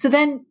 So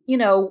then, you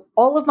know,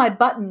 all of my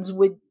buttons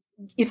would,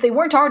 if they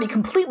weren't already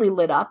completely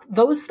lit up,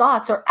 those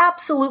thoughts are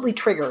absolutely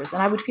triggers.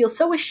 And I would feel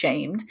so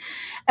ashamed.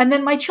 And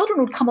then my children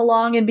would come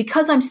along, and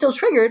because I'm still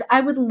triggered, I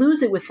would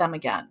lose it with them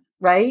again,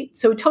 right?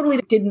 So it totally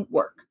didn't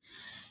work.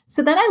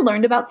 So then I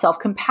learned about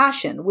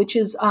self-compassion, which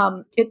is,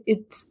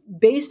 it's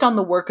based on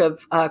the work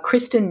of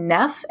Kristin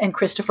Neff and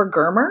Christopher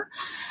Germer,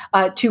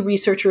 two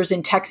researchers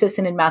in Texas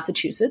and in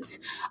Massachusetts.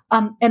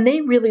 And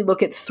they really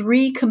look at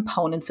three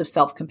components of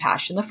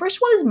self-compassion. The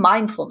first one is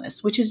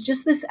mindfulness, which is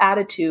just this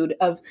attitude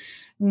of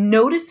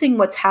noticing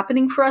what's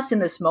happening for us in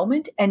this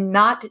moment and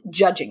not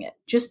judging it.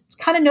 Just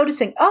kind of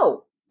noticing,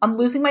 oh, I'm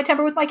losing my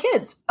temper with my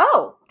kids.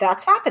 Oh,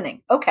 that's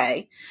happening.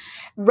 Okay.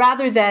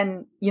 Rather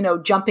than, you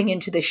know, jumping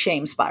into the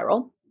shame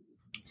spiral.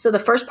 So the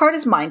first part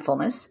is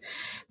mindfulness.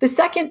 The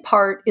second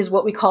part is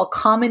what we call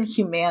common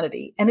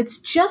humanity. And it's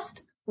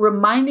just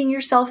reminding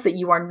yourself that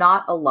you are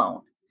not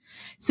alone.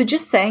 So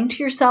just saying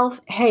to yourself,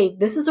 hey,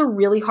 this is a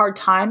really hard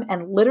time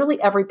and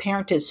literally every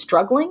parent is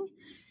struggling.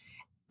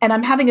 And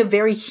I'm having a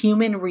very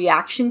human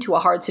reaction to a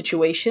hard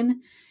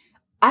situation.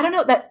 I don't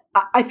know, that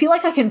I feel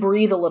like I can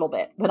breathe a little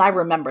bit when I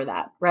remember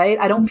that, right?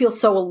 I don't feel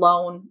so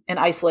alone and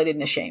isolated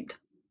and ashamed.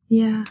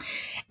 Yeah.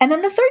 And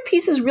then the third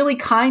piece is really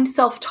kind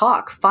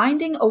self-talk,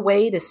 finding a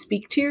way to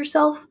speak to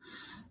yourself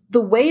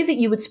the way that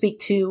you would speak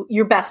to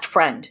your best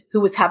friend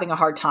who was having a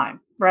hard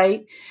time,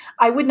 right?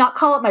 I would not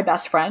call it my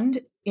best friend,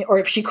 or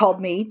if she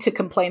called me to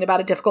complain about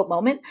a difficult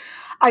moment,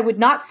 I would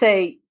not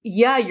say,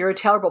 yeah, you're a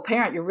terrible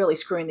parent. You're really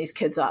screwing these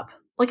kids up.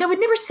 Like, I would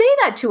never say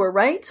that to her,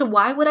 right? So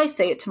why would I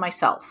say it to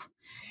myself?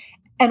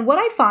 And what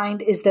I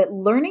find is that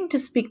learning to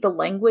speak the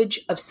language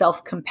of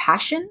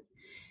self-compassion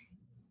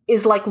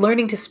is like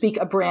learning to speak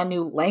a brand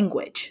new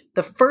language.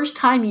 The first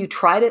time you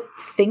try to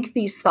think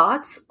these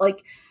thoughts,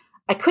 like,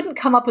 I couldn't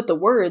come up with the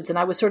words and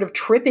I was sort of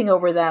tripping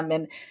over them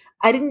and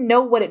I didn't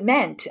know what it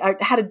meant,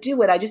 how to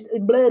do it. I just,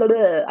 blah, blah,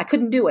 blah. I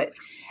couldn't do it.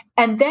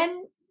 And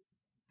then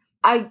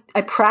I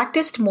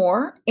practiced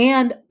more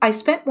and I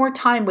spent more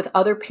time with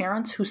other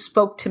parents who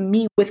spoke to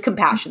me with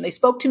compassion. They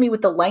spoke to me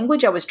with the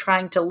language I was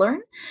trying to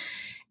learn.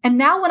 And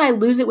now when I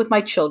lose it with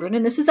my children,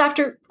 and this is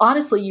after,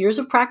 honestly, years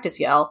of practice,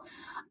 Yael,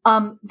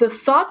 the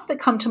thoughts that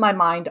come to my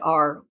mind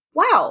are,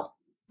 wow,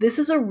 this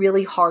is a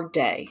really hard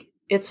day.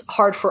 It's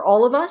hard for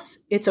all of us.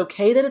 It's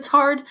okay that it's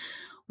hard.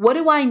 What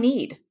do I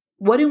need?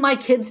 What do my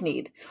kids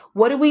need?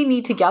 What do we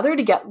need together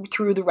to get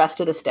through the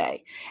rest of this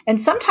day? And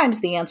sometimes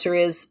the answer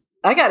is,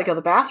 I got to go to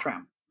the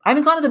bathroom. I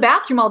haven't gone to the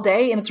bathroom all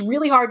day, and it's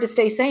really hard to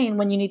stay sane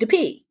when you need to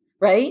pee,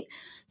 right?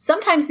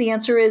 Sometimes the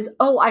answer is,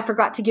 oh, I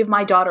forgot to give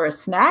my daughter a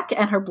snack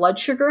and her blood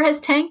sugar has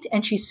tanked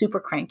and she's super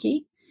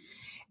cranky.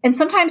 And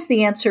sometimes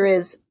the answer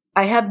is,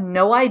 I have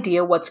no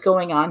idea what's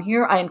going on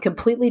here. I am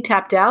completely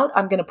tapped out.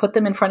 I'm going to put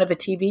them in front of a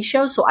TV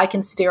show so I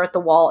can stare at the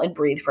wall and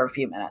breathe for a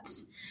few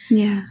minutes.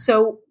 Yeah.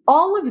 So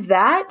all of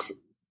that,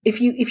 if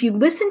you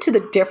listen to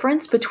the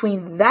difference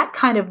between that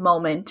kind of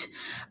moment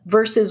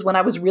versus when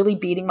I was really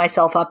beating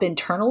myself up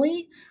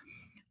internally,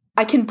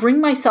 I can bring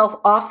myself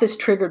off this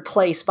triggered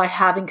place by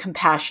having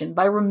compassion,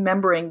 by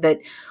remembering that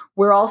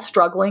we're all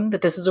struggling,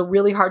 that this is a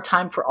really hard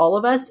time for all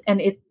of us.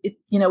 And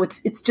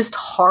it's just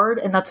hard,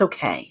 and that's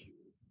okay.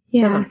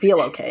 Yeah. It doesn't feel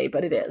okay,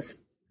 but it is.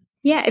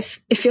 Yeah.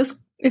 It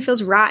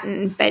feels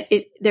rotten, but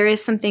there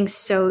is something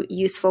so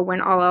useful when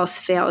all else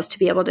fails to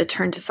be able to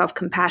turn to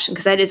self-compassion,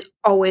 because that is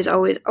always,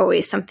 always,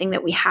 always something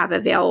that we have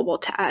available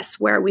to us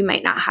where we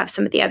might not have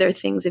some of the other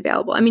things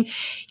available. I mean,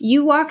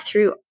 you walk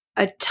through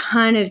a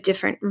ton of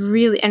different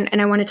really,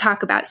 and I want to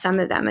talk about some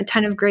of them, a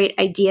ton of great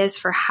ideas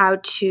for how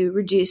to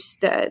reduce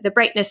the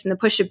brightness and the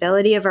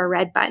pushability of our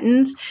red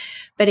buttons.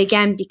 But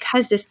again,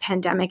 because this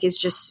pandemic is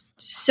just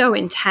so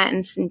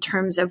intense in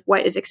terms of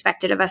what is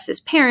expected of us as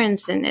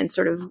parents and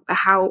sort of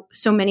how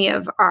so many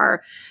of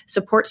our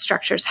support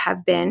structures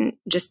have been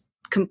just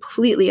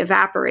completely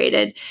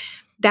evaporated,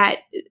 that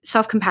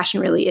self-compassion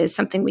really is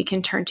something we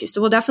can turn to.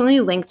 So we'll definitely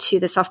link to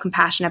the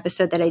self-compassion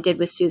episode that I did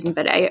with Susan,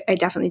 but I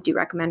definitely do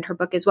recommend her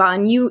book as well.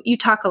 And you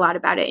talk a lot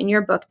about it in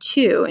your book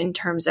too, in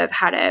terms of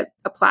how to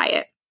apply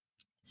it.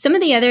 Some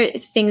of the other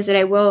things that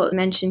I will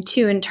mention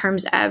too, in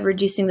terms of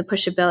reducing the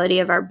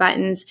pushability of our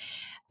buttons,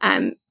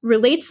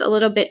 relates a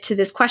little bit to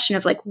this question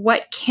of like,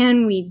 what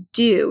can we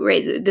do,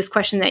 right? This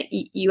question that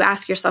you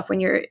ask yourself when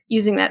you're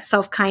using that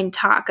self-kind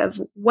talk of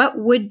what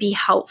would be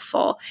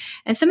helpful.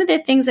 And some of the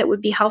things that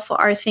would be helpful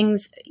are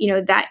things,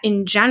 that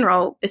in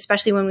general,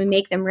 especially when we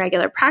make them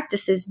regular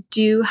practices,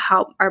 do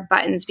help our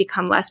buttons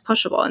become less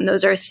pushable. And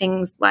those are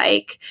things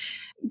like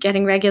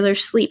getting regular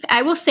sleep.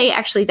 I will say,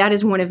 actually, that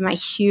is one of my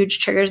huge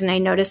triggers. And I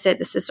notice it.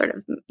 This is sort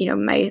of,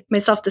 my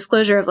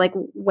self-disclosure of like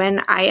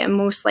when I am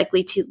most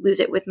likely to lose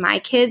it with my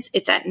kids,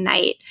 it's at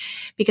night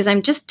because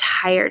I'm just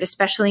tired,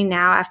 especially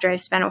now after I've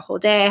spent a whole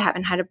day. I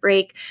haven't had a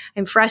break.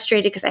 I'm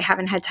frustrated because I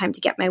haven't had time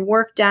to get my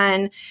work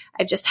done.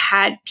 I've just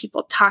had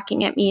people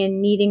talking at me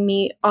and needing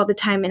me all the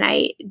time.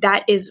 And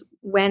that is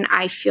when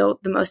I feel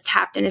the most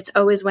tapped. And it's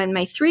always when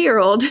my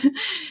 3-year-old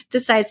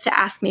decides to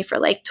ask me for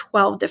like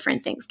 12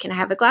 different things. Can I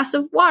have a glass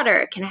of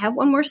water? Can I have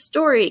one more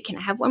story? Can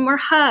I have one more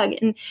hug?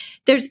 And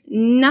there's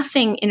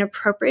nothing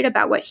inappropriate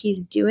about what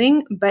he's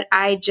doing, but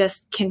I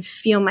just can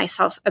feel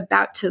myself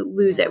about to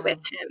lose it with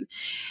him.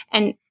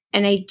 And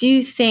I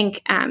do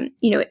think,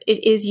 it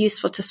is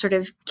useful to sort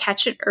of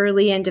catch it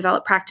early and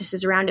develop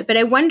practices around it. But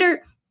I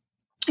wonder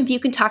if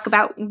you can talk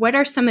about what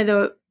are some of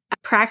the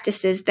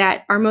practices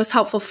that are most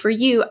helpful for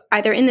you,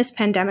 either in this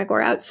pandemic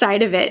or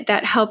outside of it,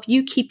 that help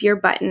you keep your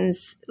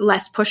buttons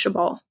less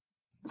pushable.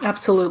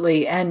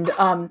 Absolutely. And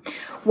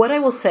what I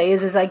will say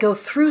is, as I go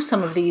through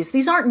some of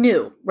these aren't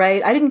new,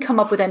 right? I didn't come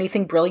up with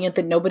anything brilliant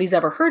that nobody's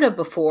ever heard of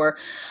before,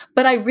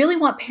 but I really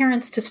want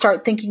parents to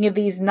start thinking of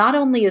these not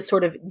only as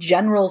sort of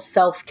general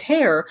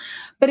self-care,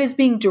 but as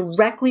being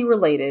directly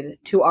related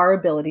to our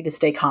ability to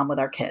stay calm with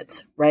our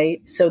kids,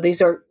 right? So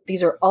these are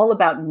all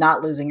about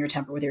not losing your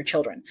temper with your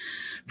children.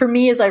 For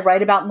me, as I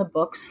write about in the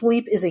book,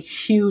 sleep is a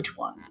huge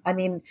one. I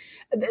mean,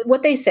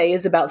 what they say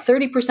is about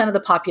 30% of the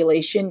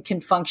population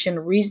can function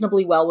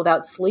reasonably well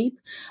without sleep.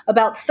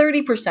 About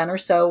 30% or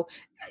so,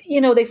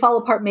 they fall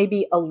apart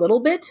maybe a little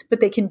bit, but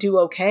they can do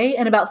okay.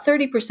 And about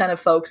 30% of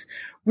folks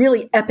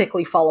really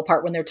epically fall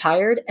apart when they're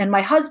tired. And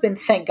my husband,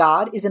 thank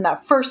God, is in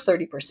that first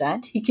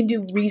 30%. He can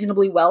do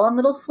reasonably well on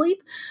little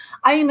sleep.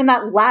 I am in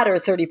that latter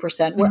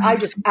 30% where I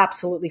just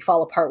absolutely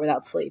fall apart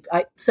without sleep.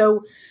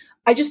 So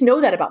I just know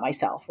that about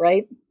myself,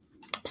 right?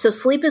 So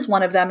sleep is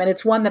one of them. And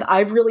it's one that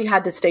I've really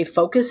had to stay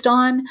focused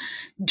on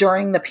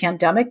during the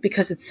pandemic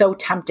because it's so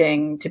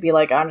tempting to be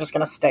like, I'm just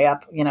going to stay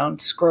up,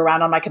 and screw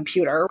around on my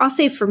computer. I'll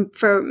say from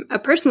a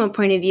personal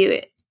point of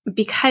view,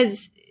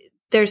 because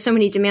there's so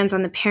many demands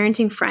on the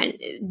parenting front,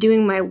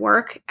 doing my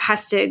work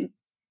has to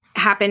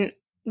happen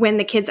when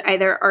the kids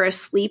either are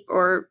asleep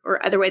or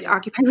otherwise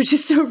occupied, which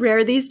is so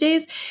rare these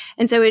days.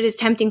 And so it is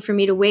tempting for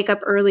me to wake up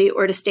early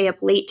or to stay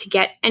up late to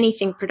get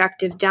anything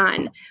productive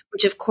done,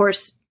 which of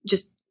course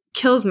just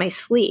kills my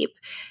sleep.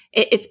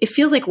 It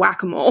feels like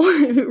whack-a-mole.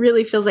 It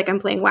really feels like I'm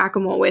playing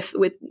whack-a-mole with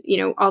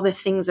all the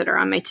things that are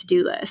on my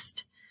to-do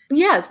list.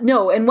 Yes,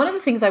 no. And one of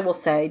the things I will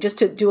say, just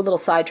to do a little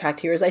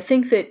sidetrack here, is I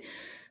think that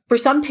for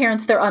some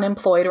parents, they're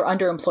unemployed or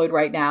underemployed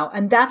right now,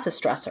 and that's a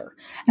stressor.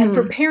 And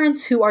for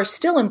parents who are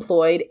still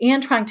employed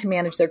and trying to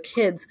manage their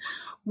kids,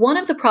 one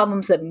of the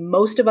problems that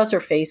most of us are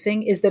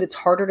facing is that it's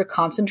harder to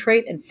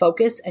concentrate and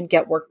focus and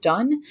get work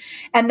done.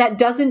 And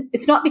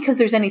it's not because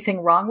there's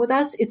anything wrong with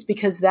us. It's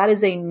because that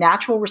is a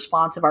natural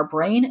response of our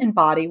brain and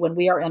body when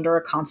we are under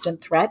a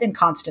constant threat and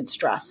constant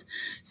stress.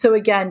 So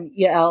again,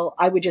 Yael,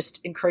 I would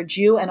just encourage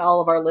you and all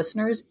of our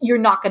listeners, you're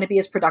not going to be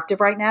as productive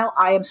right now.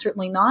 I am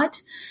certainly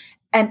not.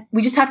 And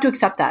we just have to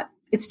accept that.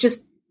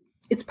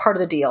 It's part of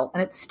the deal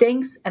and it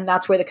stinks. And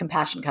that's where the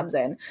compassion comes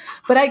in.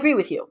 But I agree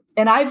with you.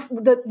 And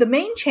the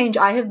main change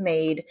I have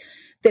made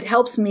that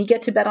helps me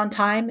get to bed on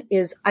time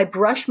is I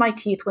brush my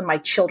teeth when my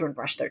children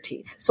brush their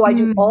teeth. So I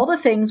do all the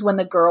things when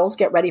the girls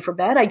get ready for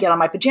bed. I get on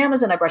my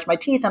pajamas and I brush my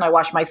teeth and I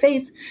wash my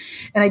face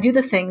and I do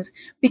the things,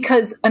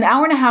 because an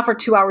hour and a half or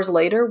 2 hours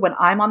later, when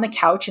I'm on the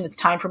couch and it's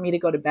time for me to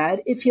go to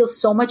bed, it feels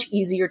so much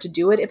easier to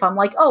do it if I'm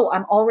like, oh,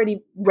 I'm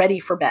already ready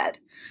for bed.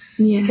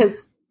 Yeah.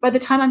 Because by the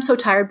time I'm so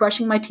tired,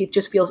 brushing my teeth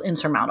just feels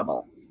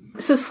insurmountable.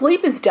 So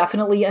sleep is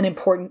definitely an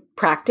important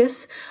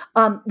practice.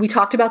 We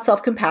talked about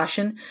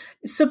self-compassion.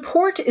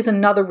 Support is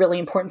another really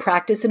important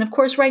practice. And of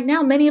course, right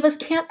now, many of us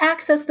can't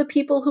access the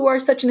people who are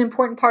such an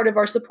important part of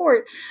our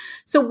support.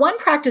 So one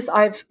practice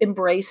I've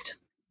embraced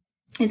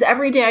is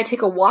every day I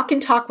take a walk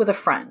and talk with a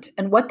friend.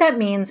 And what that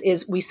means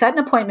is we set an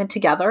appointment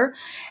together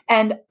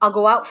and I'll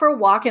go out for a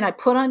walk and I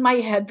put on my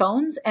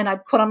headphones and I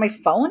put on my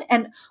phone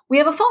and we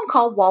have a phone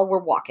call while we're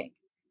walking.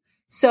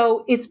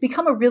 So it's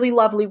become a really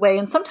lovely way.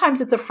 And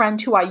sometimes it's a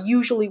friend who I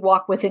usually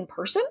walk with in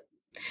person.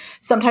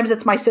 Sometimes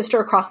it's my sister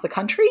across the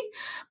country,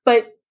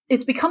 but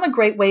it's become a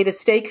great way to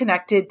stay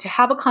connected, to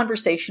have a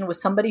conversation with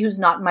somebody who's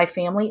not in my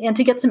family and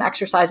to get some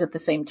exercise at the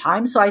same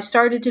time. So I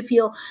started to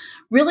feel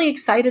really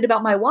excited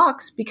about my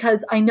walks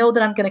because I know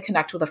that I'm going to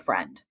connect with a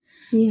friend.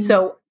 Yeah.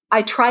 So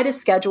I try to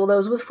schedule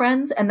those with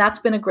friends, and that's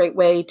been a great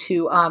way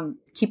to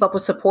keep up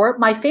with support.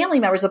 My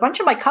family members, a bunch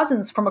of my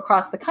cousins from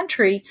across the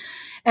country,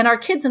 and our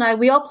kids and I,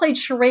 we all played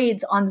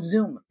charades on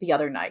Zoom the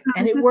other night,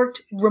 and it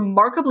worked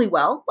remarkably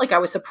well. Like I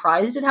was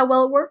surprised at how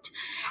well it worked.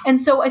 And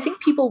so I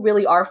think people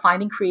really are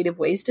finding creative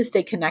ways to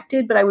stay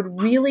connected. But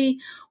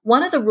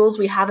one of the rules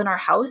we have in our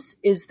house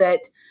is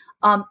that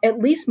at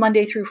least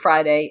Monday through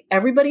Friday,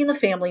 everybody in the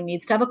family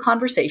needs to have a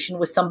conversation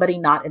with somebody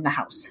not in the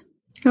house.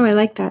 Oh, I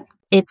like that.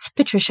 It's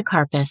Patricia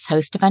Karpus,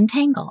 host of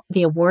Untangle,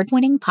 the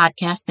award-winning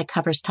podcast that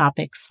covers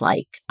topics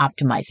like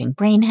optimizing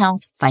brain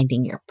health,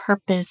 finding your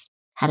purpose,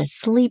 how to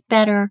sleep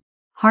better,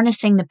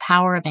 harnessing the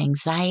power of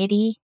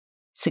anxiety,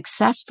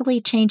 successfully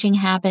changing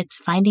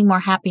habits, finding more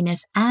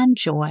happiness and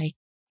joy,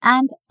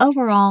 and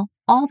overall,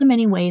 all the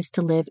many ways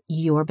to live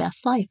your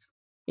best life.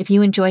 If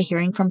you enjoy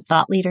hearing from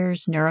thought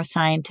leaders,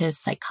 neuroscientists,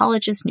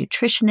 psychologists,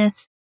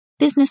 nutritionists,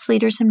 business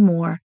leaders, and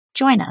more,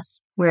 join us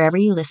wherever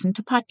you listen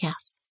to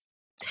podcasts.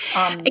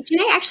 Can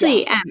I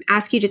actually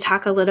ask you to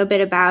talk a little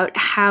bit about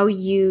how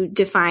you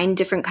define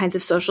different kinds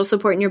of social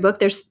support in your book?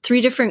 There's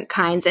 3 different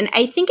kinds. And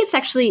I think it's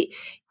actually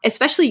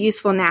especially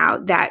useful now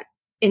that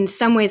in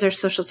some ways our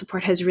social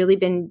support has really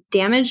been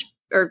damaged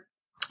or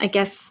I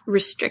guess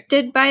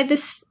restricted by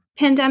this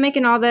pandemic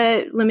and all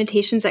the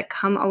limitations that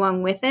come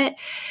along with it.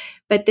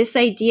 But this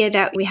idea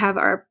that we have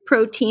our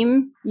pro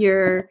team,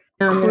 your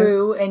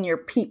crew and your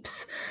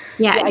peeps.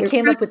 Yeah, I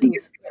came up with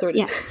these sort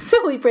of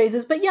silly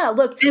phrases. But yeah,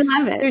 look, I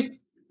love it.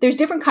 There's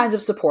different kinds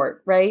of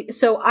support, right?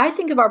 So I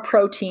think of our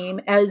pro team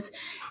as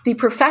the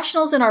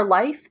professionals in our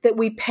life that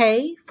we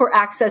pay for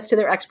access to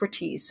their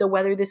expertise. So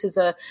whether this is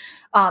a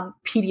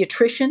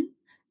pediatrician,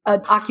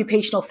 an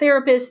occupational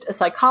therapist, a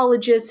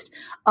psychologist,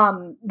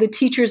 the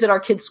teachers at our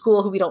kids'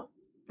 school who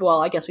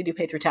I guess we do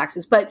pay through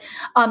taxes, but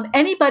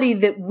anybody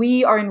that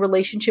we are in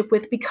relationship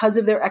with because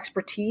of their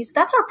expertise,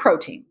 that's our pro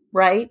team,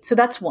 right? So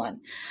that's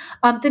one.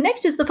 The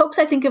next is the folks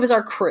I think of as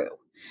our crew.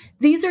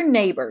 These are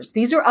neighbors.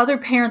 These are other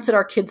parents at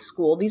our kids'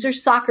 school. These are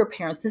soccer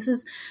parents. This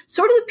is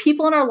sort of the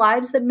people in our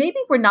lives that maybe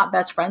we're not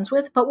best friends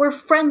with, but we're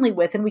friendly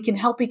with, and we can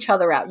help each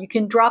other out. You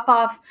can drop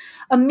off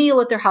a meal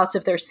at their house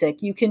if they're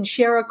sick. You can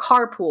share a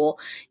carpool.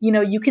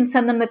 You can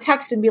send them the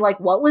text and be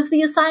like, what was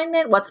the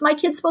assignment? What's my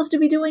kid supposed to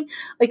be doing?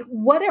 Like,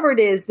 whatever it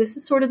is, this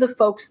is sort of the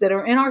folks that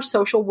are in our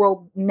social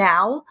world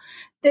now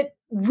that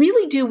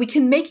really we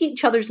can make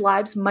each other's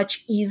lives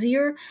much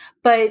easier,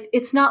 but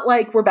it's not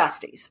like we're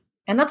besties.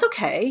 And that's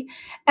okay.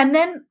 And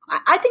then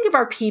I think of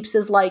our peeps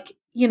as like,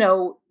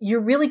 your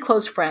really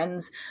close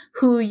friends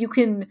who you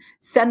can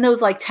send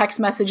those like text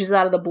messages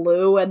out of the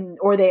blue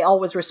or they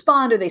always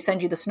respond or they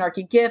send you the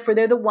snarky GIF or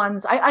they're the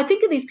ones I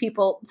think of these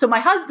people. So my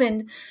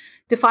husband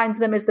defines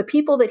them as the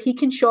people that he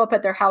can show up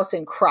at their house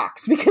in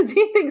Crocs because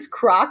he thinks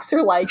Crocs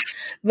are like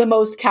the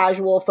most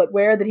casual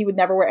footwear that he would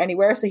never wear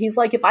anywhere. So he's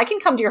like, if I can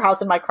come to your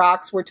house in my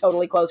Crocs, we're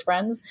totally close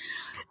friends.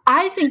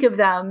 I think of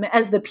them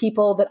as the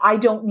people that I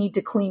don't need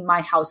to clean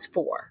my house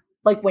for.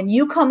 Like when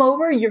you come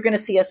over, you're going to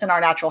see us in our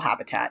natural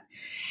habitat.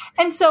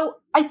 And so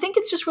I think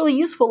it's just really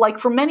useful. Like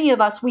for many of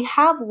us, we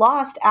have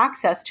lost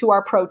access to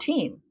our pro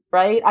team,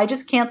 right? I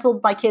just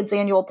canceled my kid's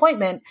annual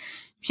appointment.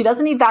 She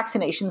doesn't need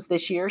vaccinations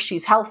this year.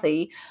 She's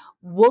healthy.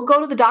 We'll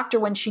go to the doctor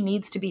when she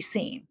needs to be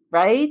seen,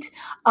 right?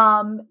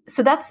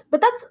 So that's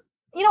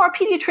our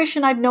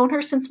pediatrician, I've known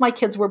her since my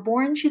kids were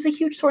born. She's a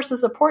huge source of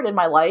support in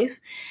my life.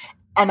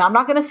 And I'm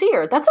not going to see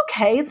her. That's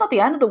okay. It's not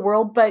the end of the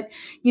world. But,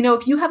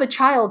 if you have a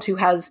child who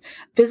has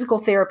physical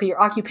therapy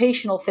or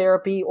occupational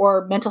therapy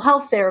or mental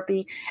health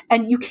therapy,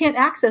 and you can't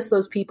access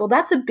those people,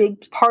 that's a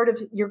big part of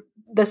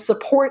the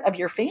support of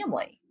your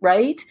family,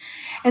 right?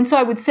 And so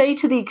I would say,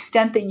 to the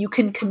extent that you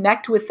can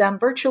connect with them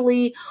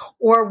virtually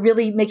or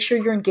really make sure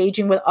you're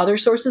engaging with other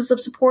sources of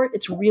support,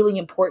 it's really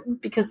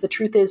important, because the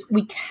truth is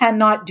we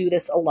cannot do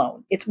this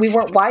alone. We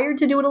weren't wired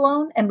to do it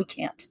alone, and we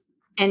can't.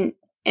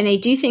 And I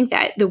do think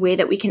that the way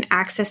that we can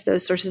access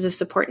those sources of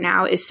support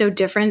now is so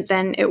different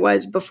than it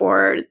was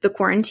before the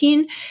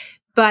quarantine.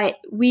 But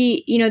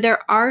there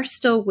are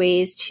still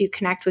ways to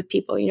connect with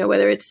people,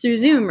 whether it's through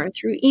Zoom or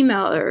through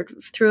email or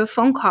through a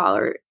phone call,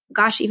 or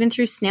gosh, even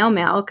through snail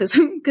mail, because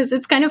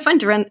it's kind of fun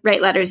to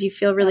write letters. You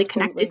feel really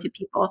connected to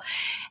people.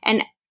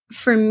 And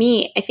for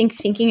me, I think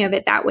thinking of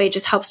it that way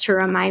just helps to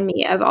remind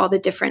me of all the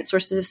different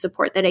sources of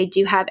support that I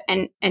do have,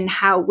 and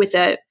how with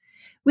a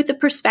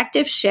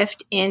perspective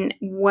shift in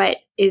what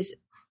is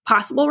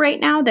possible right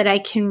now, that I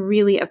can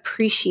really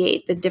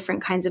appreciate the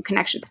different kinds of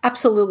connections.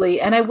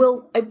 Absolutely. And I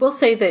will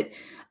say that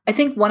I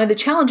think one of the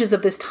challenges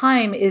of this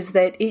time is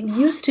that it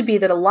used to be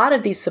that a lot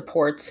of these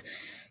supports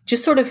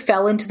just sort of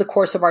fell into the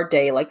course of our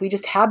day. Like, we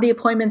just had the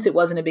appointments, it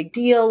wasn't a big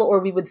deal, or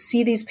we would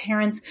see these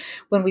parents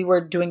when we were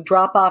doing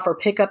drop off or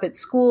pick up at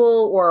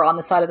school or on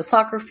the side of the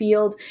soccer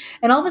field.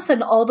 And all of a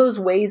sudden, all those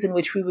ways in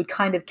which we would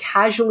kind of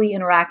casually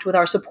interact with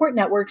our support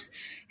networks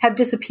have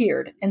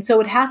disappeared. And so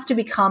it has to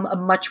become a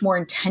much more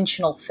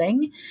intentional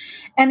thing.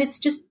 And it's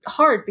just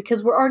hard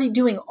because we're already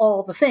doing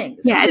all the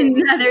things. Yeah,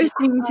 another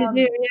thing to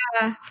do.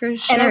 Yeah, for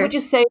sure. And I would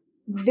just say,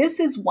 this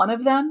is one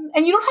of them.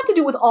 And you don't have to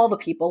do it with all the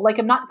people. Like,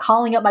 I'm not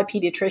calling up my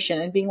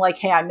pediatrician and being like,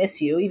 hey, I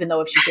miss you, even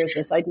though if she hears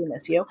this, I do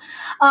miss you.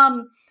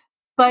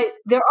 But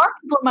there are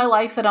people in my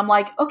life that I'm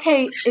like,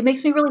 okay, it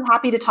makes me really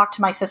happy to talk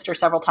to my sister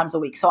several times a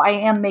week. So I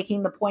am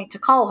making the point to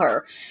call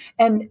her.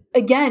 And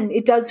again,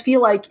 it does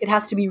feel like it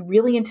has to be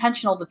really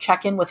intentional to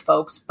check in with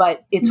folks,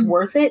 but it's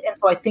worth it. And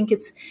so I think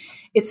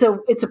it's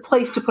a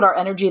place to put our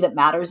energy that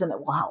matters and that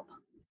will help.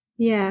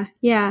 Yeah.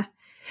 Yeah.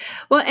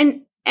 Well,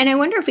 and I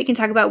wonder if we can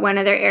talk about one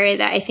other area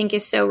that I think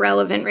is so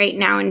relevant right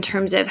now in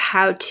terms of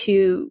how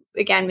to,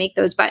 again, make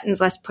those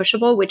buttons less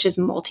pushable, which is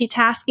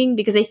multitasking,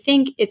 because I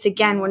think it's,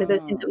 again, one of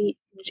those things that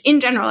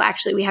in general,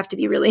 actually, we have to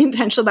be really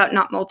intentional about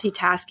not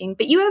multitasking.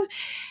 But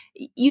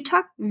you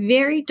talk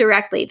very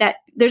directly that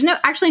there's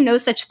no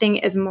such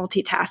thing as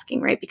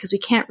multitasking, right? Because we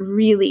can't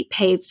really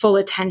pay full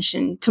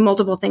attention to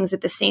multiple things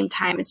at the same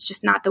time. It's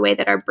just not the way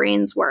that our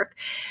brains work.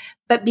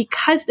 But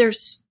because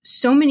there's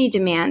so many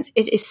demands,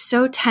 it is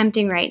so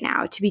tempting right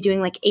now to be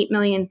doing like 8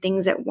 million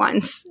things at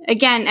once.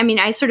 Again, I mean,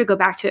 I sort of go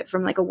back to it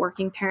from like a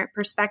working parent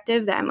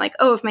perspective, that I'm like,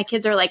 oh, if my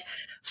kids are like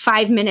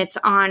 5 minutes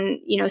on,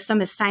 some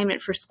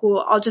assignment for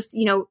school, I'll just,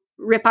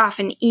 rip off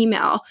an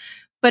email.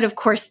 But of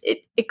course,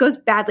 it goes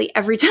badly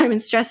every time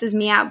and stresses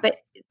me out. But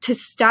to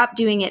stop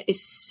doing it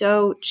is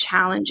so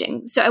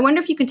challenging. So I wonder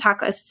if you can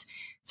talk us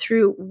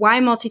through why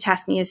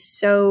multitasking is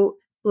so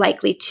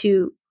likely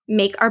to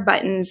make our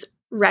buttons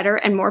redder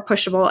and more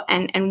pushable,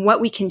 and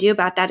what we can do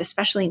about that,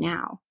 especially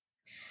now.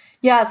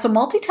 Yeah, so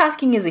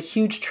multitasking is a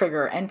huge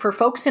trigger. And for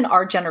folks in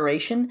our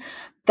generation,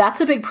 that's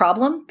a big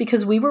problem,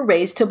 because we were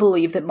raised to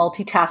believe that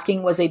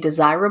multitasking was a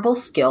desirable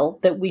skill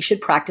that we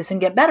should practice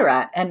and get better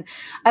at. And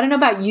I don't know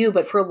about you,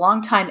 but for a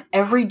long time,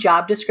 every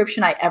job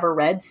description I ever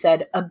read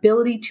said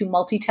ability to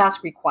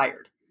multitask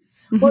required.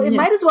 Well, it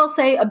might as well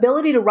say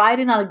ability to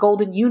ride in on a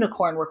golden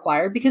unicorn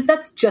required, because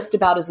that's just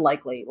about as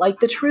likely. Like,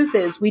 the truth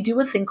is, we do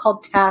a thing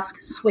called task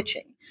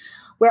switching,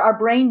 where our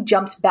brain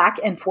jumps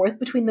back and forth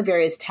between the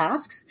various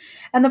tasks.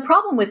 And the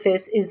problem with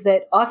this is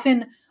that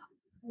often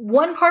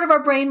one part of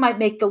our brain might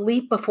make the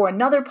leap before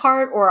another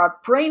part, or our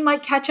brain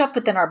might catch up,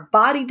 but then our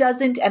body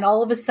doesn't. And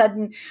all of a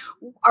sudden,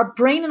 our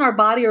brain and our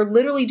body are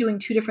literally doing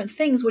two different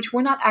things, which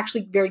we're not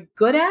actually very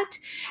good at.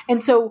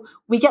 And so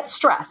we get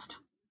stressed.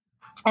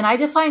 And I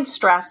define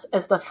stress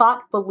as the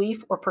thought,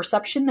 belief, or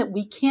perception that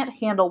we can't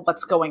handle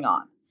what's going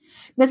on.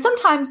 Now,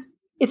 sometimes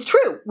it's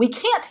true. We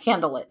can't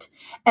handle it.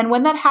 And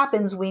when that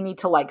happens, we need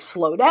to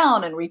slow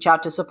down and reach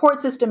out to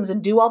support systems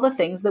and do all the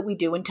things that we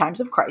do in times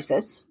of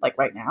crisis, like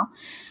right now.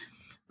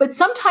 But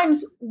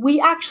sometimes we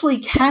actually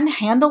can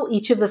handle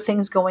each of the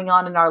things going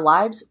on in our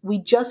lives.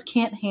 We just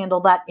can't handle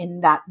that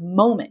in that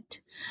moment.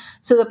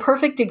 So the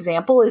perfect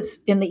example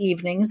is in the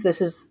evenings.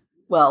 This is,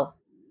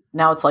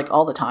 now it's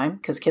all the time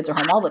because kids are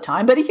home all the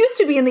time. But it used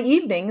to be in the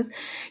evenings,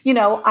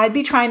 I'd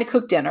be trying to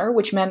cook dinner,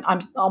 which meant I'm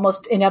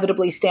almost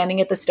inevitably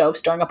standing at the stove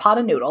stirring a pot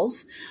of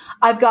noodles.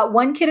 I've got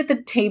one kid at the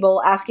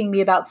table asking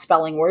me about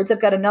spelling words. I've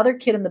got another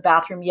kid in the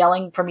bathroom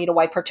yelling for me to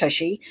wipe her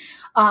tushy.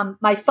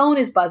 My phone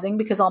is buzzing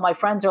because all my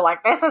friends are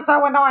like, this is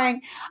so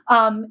annoying.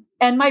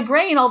 And my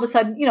brain all of a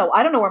sudden,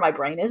 I don't know where my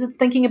brain is. It's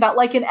thinking about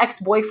an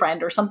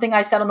ex-boyfriend or something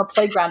I said on the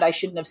playground I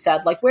shouldn't have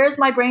said. Where's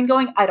my brain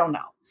going? I don't know.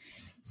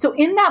 So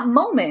in that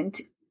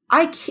moment,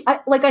 I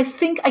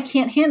think I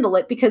can't handle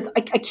it because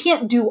I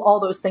can't do all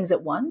those things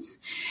at once.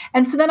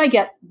 And so then I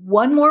get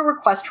one more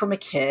request from a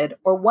kid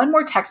or one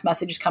more text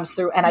message comes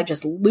through and I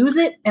just lose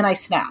it and I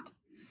snap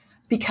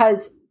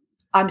because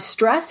I'm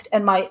stressed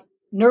and my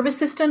nervous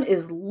system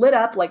is lit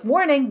up like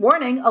warning,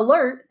 warning,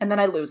 alert, and then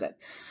I lose it.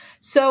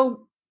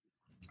 So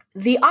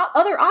the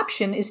other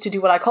option is to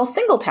do what I call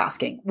single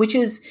tasking, which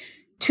is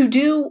to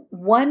do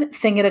one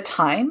thing at a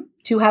time,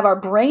 to have our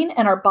brain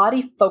and our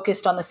body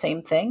focused on the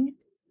same thing,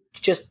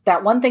 just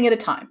that one thing at a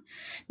time.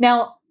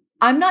 Now,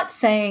 I'm not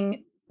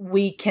saying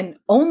we can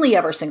only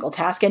ever single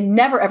task and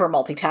never ever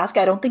multitask.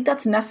 I don't think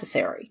that's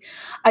necessary.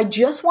 I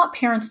just want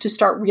parents to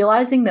start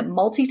realizing that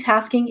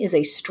multitasking is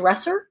a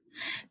stressor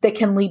that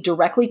can lead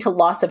directly to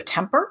loss of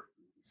temper,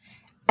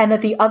 and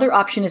that the other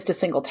option is to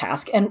single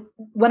task. And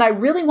when I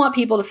really want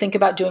people to think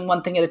about doing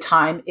one thing at a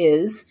time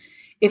is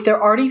if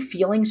they're already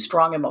feeling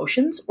strong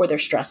emotions or they're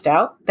stressed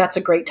out, that's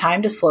a great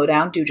time to slow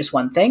down, do just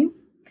one thing.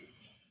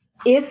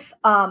 If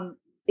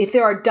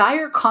there are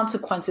dire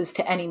consequences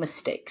to any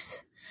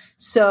mistakes.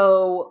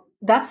 So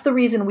that's the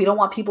reason we don't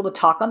want people to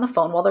talk on the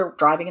phone while they're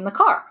driving in the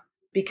car.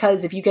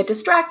 Because if you get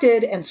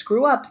distracted and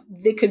screw up,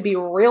 it could be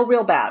real,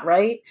 real bad,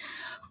 right?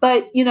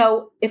 But,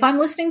 if I'm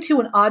listening to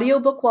an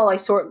audiobook while I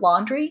sort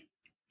laundry,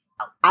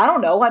 I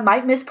don't know, I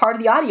might miss part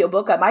of the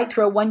audiobook. I might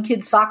throw one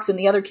kid's socks in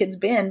the other kid's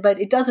bin, but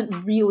it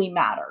doesn't really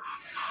matter.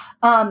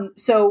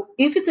 So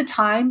if it's a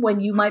time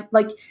when you might,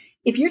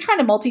 if you're trying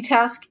to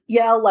multitask,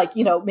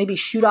 maybe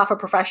shoot off a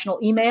professional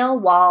email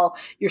while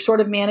you're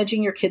sort of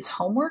managing your kid's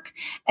homework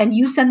and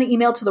you send the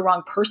email to the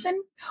wrong person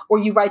or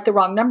you write the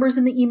wrong numbers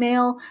in the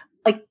email,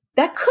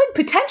 that could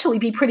potentially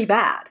be pretty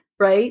bad,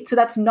 right? So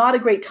that's not a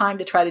great time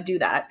to try to do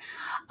that.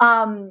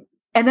 And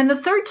then the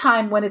third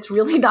time when it's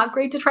really not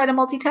great to try to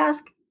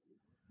multitask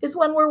is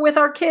when we're with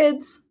our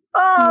kids.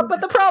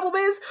 But the problem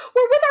is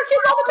we're with our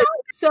kids all the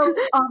time. So,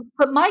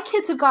 but my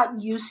kids have gotten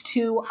used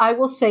to, I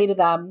will say to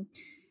them,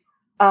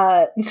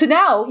 so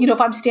now,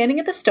 if I'm standing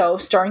at the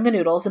stove stirring the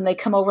noodles and they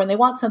come over and they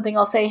want something,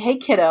 I'll say, hey,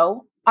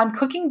 kiddo, I'm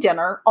cooking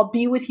dinner. I'll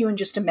be with you in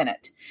just a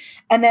minute.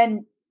 And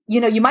then,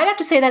 you might have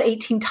to say that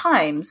 18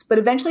 times, but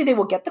eventually they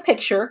will get the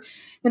picture.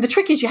 And the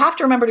trick is you have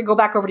to remember to go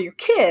back over to your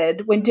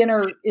kid when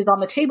dinner is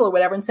on the table or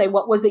whatever and say,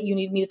 what was it you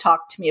needed me to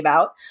talk to me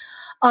about?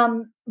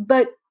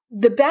 But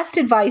the best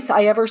advice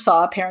I ever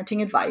saw,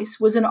 parenting advice,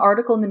 was an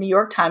article in the New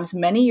York Times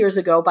many years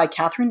ago by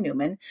Catherine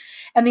Newman.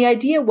 And the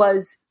idea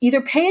was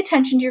either pay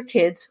attention to your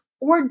kids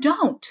or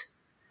don't.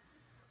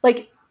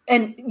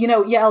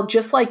 Yael,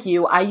 just like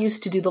you, I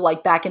used to do the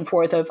back and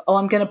forth of,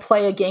 I'm going to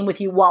play a game with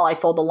you while I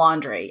fold the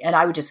laundry. And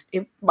I would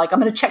I'm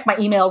going to check my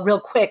email real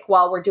quick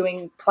while we're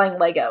playing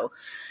Lego.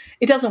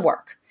 It doesn't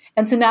work.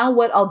 And so now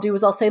what I'll do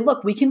is I'll say,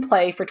 look, we can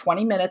play for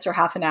 20 minutes or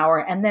half an hour.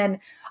 And then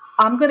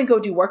I'm going to go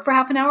do work for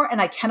half an hour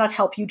and I cannot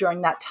help you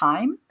during that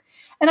time.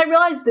 And I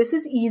realize this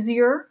is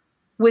easier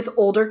with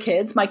older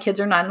kids. My kids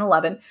are 9 and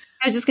 11.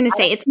 I was just going to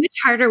say, it's much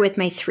harder with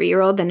my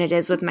 3-year-old than it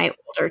is with my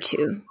older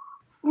 2.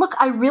 Look,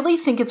 I really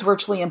think it's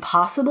virtually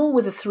impossible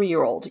with a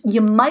 3-year-old. You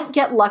might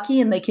get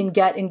lucky and they can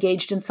get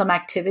engaged in some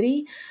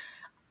activity.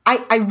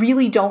 I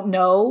really don't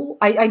know.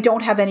 I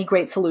don't have any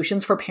great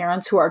solutions for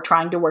parents who are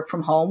trying to work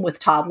from home with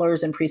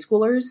toddlers and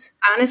preschoolers.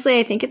 Honestly,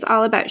 I think it's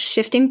all about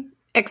shifting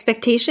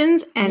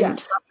expectations and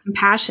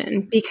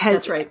self-compassion because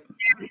that's right.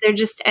 They're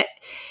just,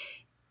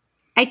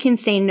 I can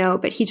say no,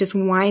 but he just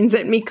whines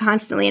at me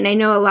constantly. And I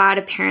know a lot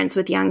of parents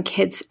with young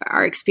kids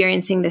are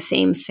experiencing the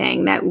same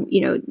thing that,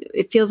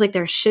 it feels like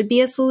there should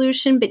be a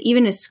solution, but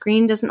even a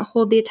screen doesn't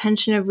hold the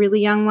attention of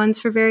really young ones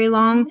for very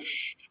long.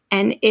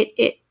 And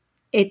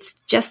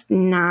it's just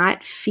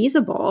not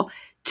feasible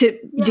to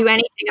do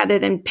anything other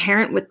than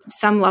parent with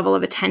some level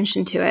of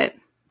attention to it.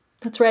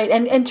 That's right.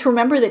 And to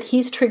remember that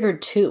he's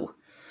triggered too.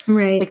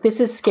 Right. This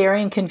is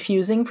scary and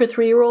confusing for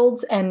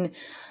 3-year-olds. And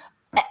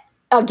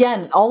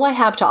again, all I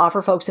have to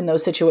offer folks in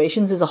those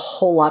situations is a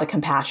whole lot of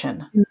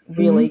compassion,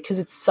 really, because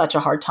it's such a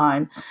hard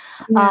time.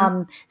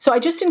 Yeah. So I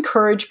just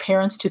encourage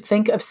parents to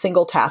think of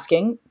single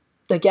tasking.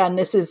 Again,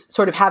 this is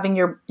sort of having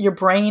your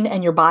brain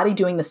and your body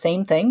doing the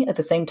same thing at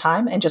the same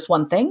time and just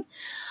one thing.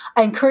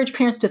 I encourage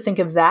parents to think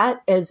of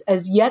that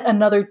as yet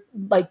another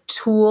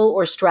tool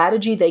or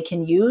strategy they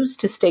can use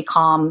to stay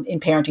calm in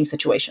parenting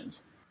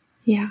situations.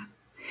 Yeah.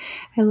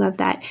 I love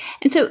that.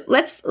 And so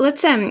let's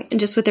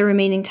just with the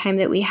remaining time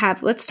that we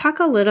have, let's talk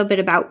a little bit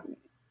about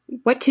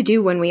what to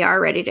do when we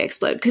are ready to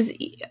explode. Because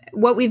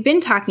what we've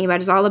been talking about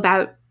is all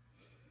about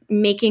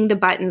making the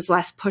buttons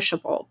less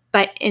pushable.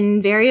 But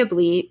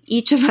invariably,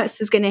 each of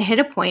us is going to hit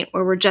a point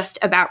where we're just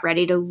about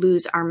ready to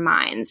lose our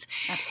minds.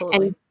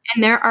 Absolutely.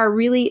 And there are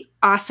really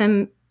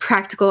awesome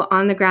practical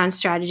on-the-ground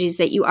strategies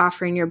that you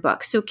offer in your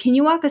book. So can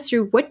you walk us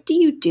through what do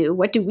you do?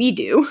 What do we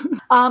do?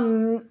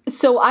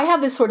 So I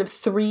have this sort of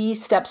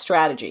 3-step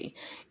strategy.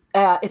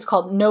 It's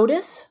called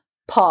notice,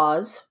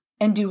 pause,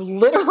 and do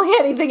literally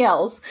anything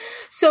else.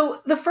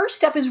 So the first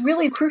step is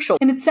really crucial.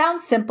 And it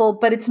sounds simple,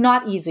 but it's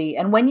not easy.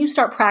 And when you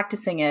start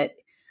practicing it,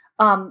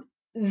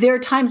 there are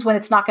times when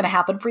it's not going to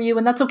happen for you,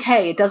 and that's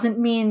okay. It doesn't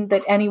mean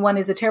that anyone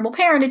is a terrible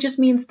parent. It just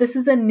means this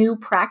is a new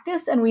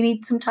practice and we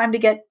need some time to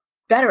get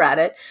better at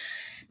it.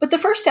 But the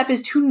first step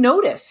is to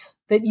notice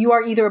that you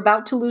are either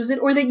about to lose it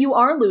or that you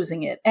are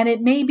losing it. And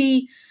it may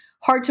be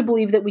hard to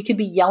believe that we could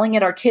be yelling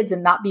at our kids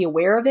and not be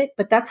aware of it,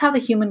 but that's how the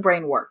human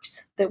brain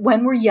works. That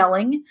when we're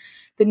yelling,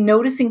 the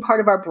noticing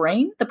part of our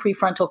brain, the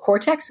prefrontal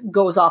cortex,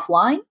 goes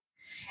offline.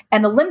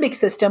 And the limbic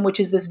system, which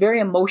is this very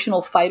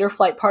emotional fight or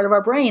flight part of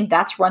our brain,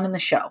 that's running the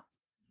show.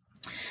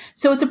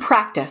 So it's a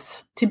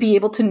practice to be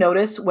able to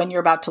notice when you're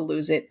about to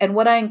lose it. And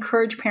what I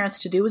encourage parents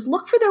to do is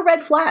look for their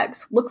red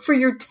flags, look for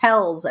your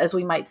tells, as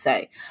we might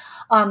say.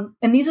 And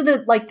these are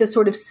the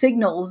sort of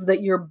signals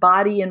that your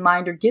body and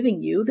mind are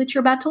giving you that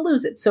you're about to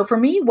lose it. So for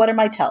me, what are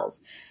my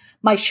tells?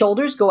 My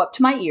shoulders go up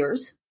to my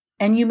ears.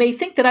 And you may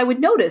think that I would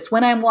notice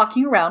when I'm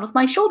walking around with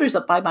my shoulders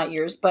up by my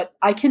ears, but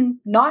I can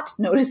not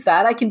notice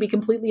that. I can be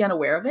completely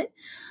unaware of it.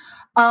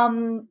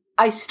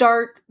 I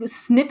start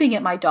snipping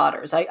at my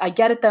daughters. I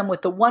get at them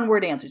with the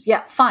one-word answers.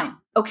 Yeah, fine.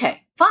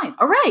 Okay, fine.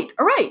 All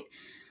right.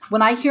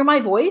 When I hear my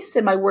voice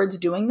and my words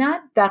doing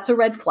that, that's a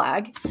red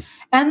flag.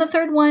 And the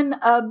third one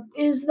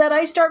is that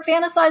I start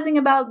fantasizing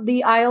about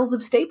the aisles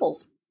of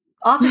Staples,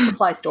 office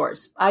supply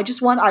stores. I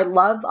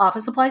love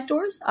office supply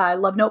stores. I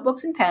love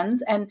notebooks and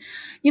pens. And,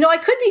 I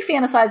could be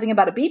fantasizing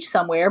about a beach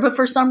somewhere, but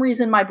for some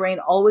reason, my brain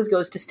always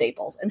goes to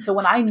Staples. And so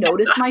when I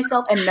notice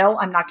myself, and no,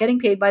 I'm not getting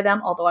paid by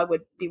them, although I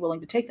would be willing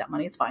to take that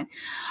money, it's fine.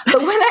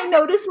 But when I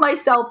notice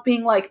myself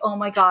being like, oh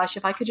my gosh,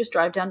 if I could just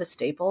drive down to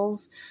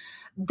Staples,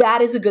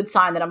 that is a good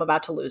sign that I'm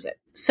about to lose it.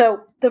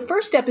 So the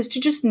first step is to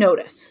just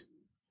notice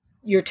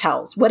your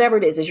tells, whatever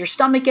it is. Is your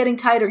stomach getting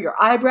tight or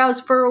your eyebrows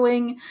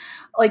furrowing?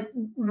 Like,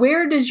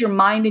 where does your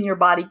mind and your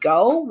body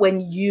go when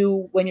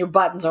your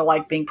buttons are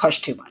like being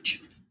pushed too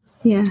much?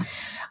 Yeah.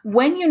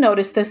 When you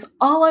notice this,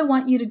 all I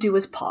want you to do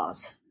is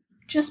pause.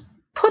 Just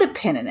put a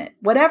pin in it.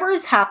 Whatever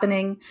is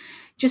happening,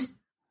 just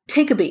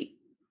take a beat,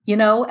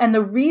 And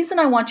the reason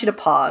I want you to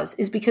pause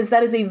is because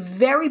that is a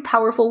very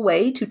powerful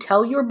way to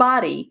tell your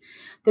body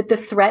that the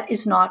threat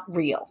is not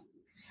real.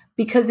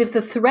 Because if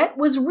the threat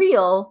was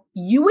real,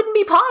 you wouldn't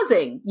be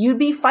pausing. You'd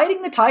be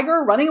fighting the tiger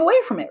or running away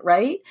from it,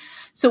 right?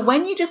 So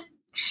when you just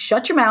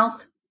shut your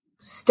mouth,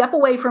 step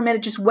away for a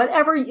minute, just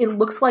whatever it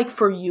looks like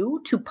for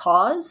you to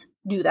pause,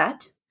 do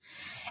that.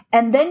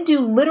 And then do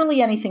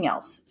literally anything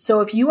else. So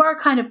if you are a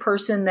kind of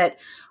person that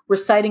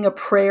reciting a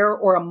prayer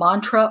or a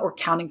mantra or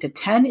counting to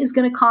 10 is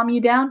going to calm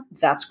you down,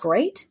 that's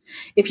great.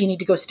 If you need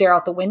to go stare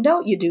out the window,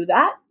 you do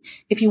that.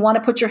 If you want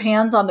to put your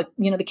hands on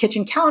the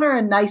kitchen counter,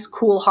 a nice,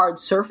 cool, hard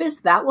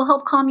surface, that will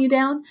help calm you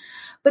down.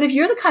 But if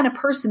you're the kind of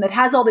person that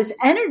has all this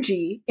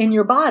energy in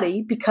your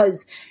body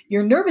because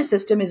your nervous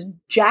system is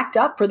jacked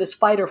up for this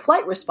fight or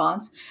flight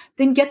response,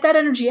 then get that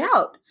energy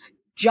out.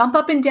 Jump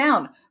up and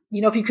down.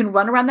 If you can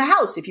run around the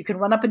house, if you can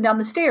run up and down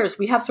the stairs,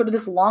 we have sort of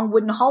this long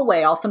wooden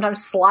hallway. I'll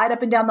sometimes slide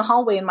up and down the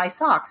hallway in my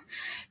socks.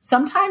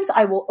 Sometimes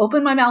I will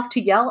open my mouth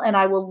to yell and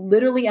I will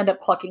literally end up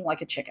clucking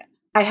like a chicken.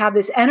 I have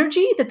this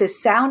energy that this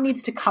sound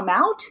needs to come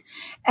out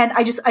and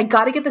I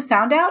got to get the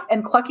sound out,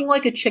 and clucking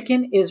like a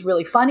chicken is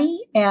really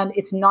funny and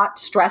it's not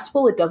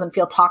stressful. It doesn't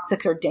feel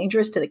toxic or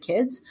dangerous to the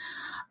kids.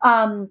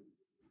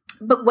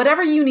 But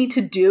whatever you need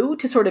to do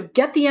to sort of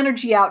get the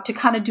energy out to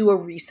kind of do a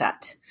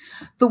reset.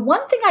 The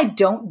one thing I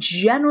don't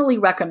generally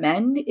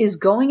recommend is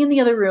going in the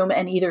other room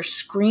and either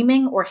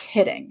screaming or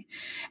hitting.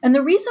 And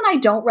the reason I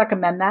don't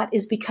recommend that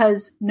is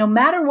because no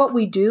matter what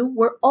we do,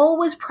 we're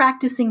always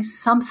practicing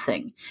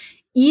something,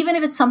 even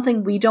if it's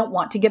something we don't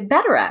want to get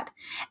better at.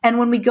 And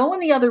when we go in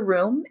the other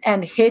room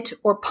and hit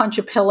or punch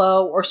a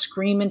pillow or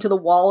scream into the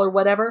wall or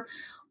whatever,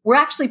 we're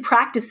actually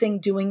practicing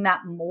doing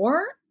that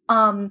more.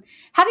 Having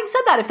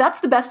said that, if that's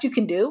the best you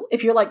can do,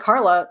 if you're like,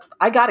 Carla,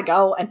 I got to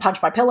go and punch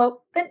my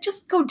pillow, then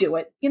just go do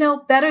it.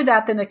 Better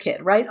that than a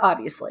kid, right?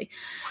 Obviously.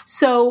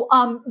 So,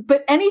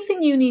 but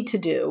anything you need to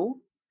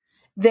do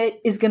that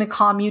is going to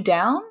calm you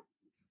down,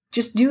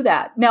 just do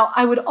that. Now,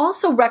 I would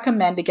also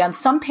recommend, again,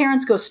 some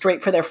parents go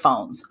straight for their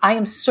phones. I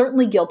am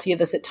certainly guilty of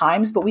this at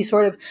times, but we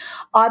sort of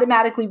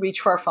automatically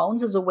reach for our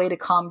phones as a way to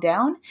calm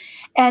down.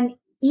 And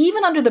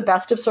even under the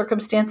best of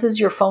circumstances,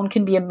 your phone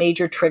can be a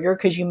major trigger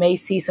because you may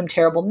see some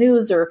terrible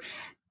news or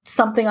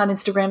something on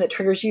Instagram that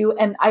triggers you.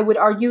 And I would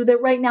argue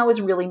that right now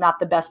is really not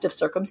the best of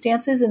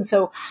circumstances. And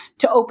so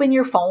to open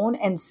your phone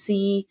and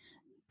see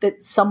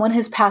that someone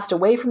has passed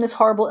away from this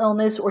horrible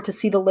illness, or to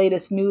see the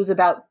latest news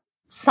about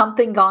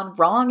something gone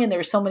wrong, and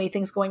there's so many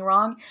things going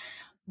wrong,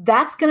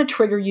 that's going to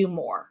trigger you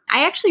more.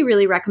 I actually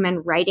really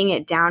recommend writing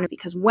it down,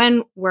 because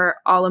when we're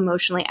all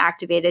emotionally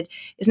activated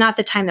is not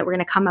the time that we're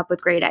going to come up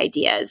with great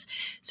ideas.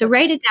 So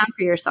write it down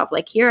for yourself.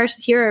 Like, here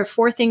are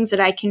 4 things that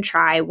I can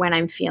try when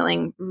I'm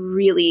feeling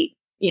really,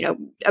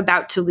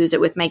 about to lose it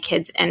with my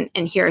kids. And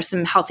here are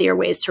some healthier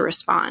ways to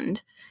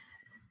respond.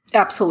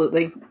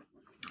 Absolutely.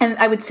 And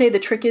I would say the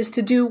trick is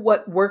to do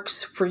what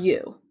works for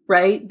you,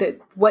 right?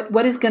 That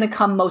what is going to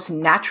come most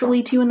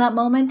naturally to you in that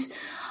moment.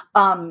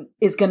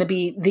 is going to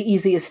be the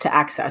easiest to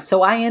access.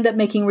 So I end up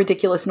making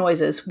ridiculous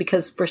noises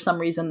because for some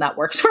reason that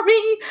works for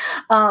me.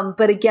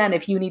 But again,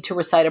 if you need to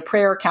recite a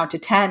prayer, count to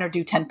 10 or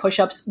do 10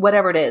 push-ups,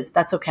 whatever it is,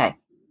 that's okay.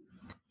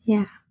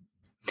 Yeah.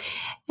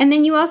 And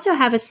then you also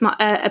have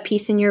a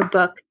piece in your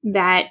book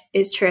that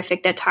is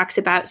terrific that talks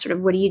about sort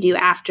of what do you do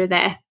after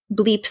the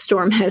bleep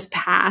storm has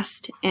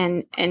passed.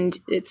 And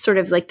it's sort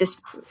of like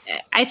this,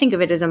 I think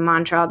of it as a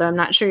mantra, although I'm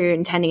not sure you're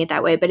intending it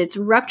that way, but it's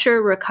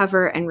rupture,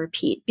 recover, and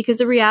repeat. Because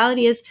the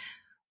reality is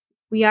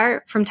we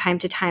are from time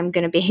to time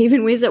going to behave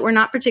in ways that we're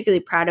not particularly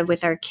proud of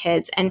with our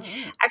kids. And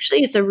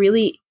actually it's a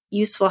really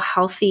useful,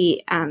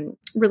 healthy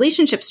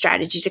relationship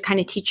strategy to kind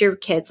of teach your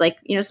kids, like,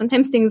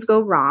 sometimes things go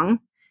wrong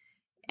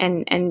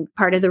and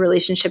part of the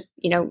relationship,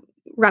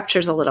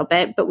 ruptures a little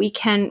bit, but we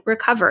can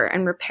recover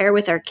and repair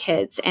with our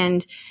kids.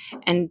 And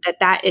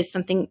that is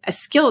a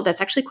skill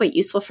that's actually quite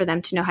useful for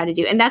them to know how to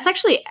do. And that's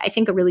actually, I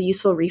think, a really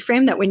useful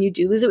reframe that when you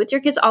do lose it with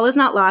your kids, all is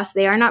not lost.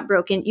 They are not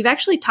broken. You've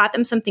actually taught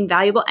them something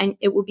valuable, and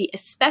it will be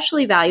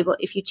especially valuable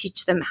if you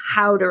teach them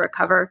how to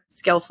recover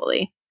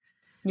skillfully.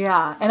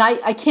 Yeah. And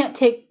I can't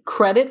take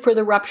credit for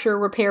the rupture,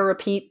 repair,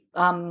 repeat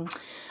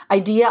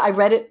idea. I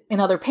read it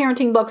in other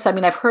parenting books. I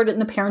mean, I've heard it in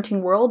the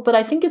parenting world, but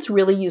I think it's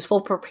really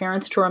useful for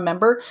parents to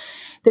remember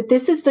that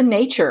this is the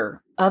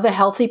nature of a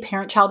healthy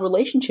parent-child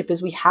relationship,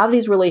 is we have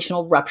these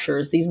relational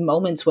ruptures, these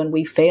moments when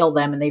we fail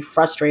them and they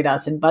frustrate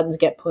us and buttons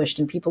get pushed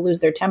and people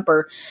lose their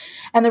temper.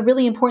 And the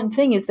really important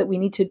thing is that we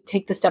need to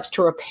take the steps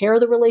to repair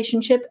the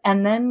relationship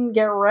and then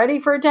get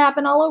ready for it to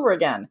happen all over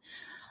again.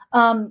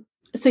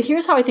 So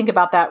here's how I think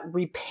about that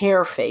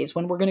repair phase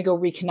when we're going to go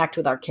reconnect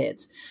with our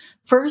kids.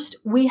 First,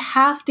 we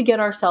have to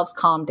get ourselves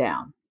calmed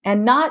down,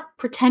 and not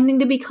pretending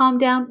to be calmed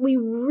down. We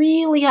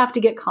really have to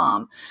get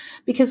calm,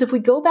 because if we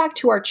go back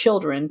to our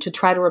children to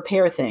try to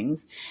repair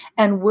things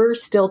and we're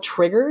still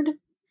triggered,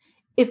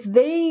 if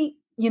they,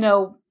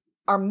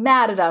 are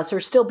mad at us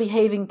or still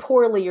behaving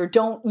poorly or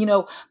don't,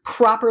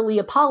 properly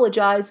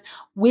apologize,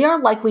 we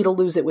are likely to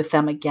lose it with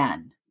them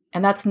again.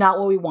 And that's not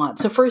what we want.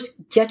 So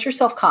first, get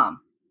yourself calm.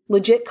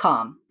 Legit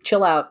calm,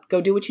 chill out, go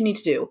do what you need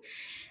to do.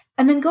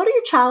 And then go to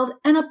your child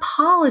and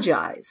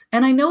apologize.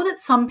 And I know that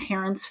some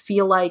parents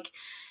feel like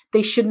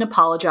they shouldn't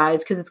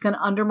apologize because it's going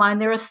to undermine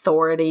their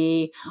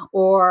authority,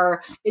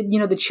 or,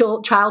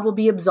 the child will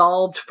be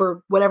absolved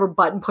for whatever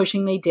button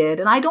pushing they did.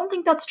 And I don't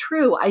think that's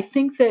true. I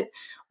think that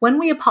when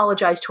we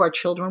apologize to our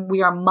children,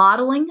 we are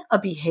modeling a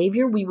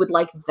behavior we would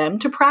like them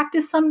to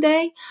practice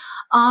someday.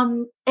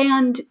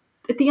 And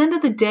at the end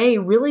of the day,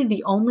 really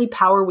the only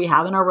power we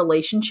have in our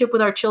relationship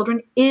with our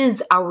children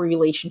is our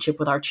relationship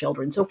with our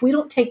children. So if we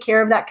don't take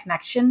care of that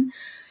connection,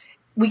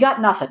 we got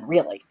nothing,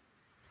 really.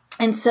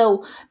 And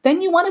so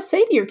then you want to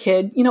say to your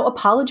kid,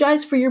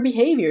 apologize for your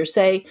behavior.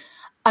 Say,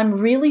 I'm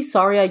really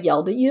sorry I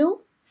yelled at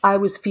you. I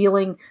was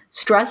feeling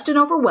stressed and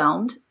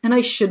overwhelmed, and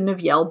I shouldn't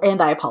have yelled, and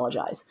I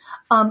apologize.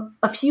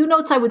 A few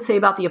notes I would say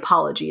about the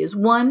apology is,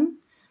 one,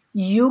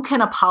 you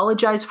can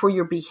apologize for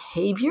your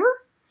behavior.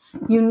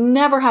 You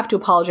never have to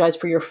apologize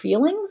for your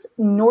feelings,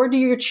 nor do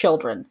your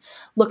children.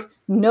 Look,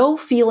 no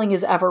feeling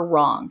is ever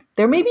wrong.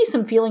 There may be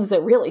some feelings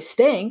that really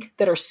stink,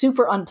 that are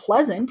super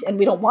unpleasant, and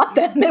we don't want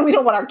them, and we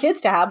don't want our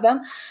kids to have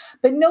them,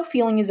 but no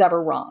feeling is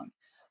ever wrong.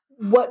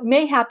 What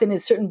may happen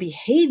is certain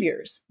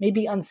behaviors may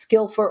be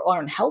unskillful or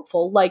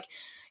unhelpful. Like,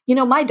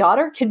 my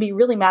daughter can be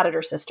really mad at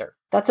her sister.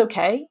 That's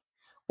okay.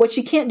 What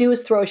she can't do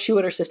is throw a shoe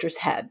at her sister's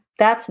head.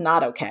 That's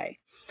not okay.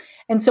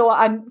 And so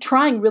I'm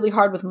trying really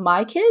hard with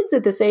my kids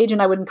at this age,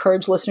 and I would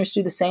encourage listeners to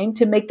do the same,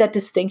 to make that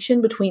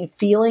distinction between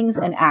feelings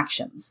and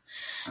actions.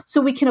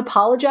 So we can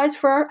apologize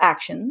for our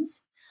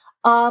actions.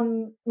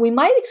 We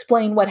might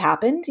explain what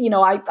happened.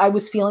 I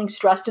was feeling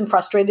stressed and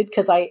frustrated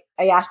because I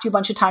asked you a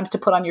bunch of times to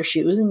put on your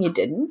shoes and you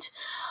didn't.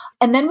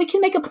 And then we can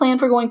make a plan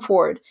for going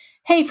forward.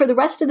 Hey, for the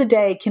rest of the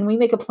day, can we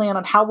make a plan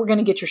on how we're going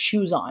to get your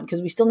shoes on?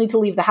 Because we still need to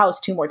leave the house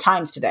 2 more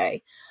times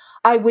today.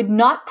 I would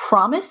not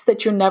promise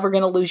that you're never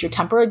going to lose your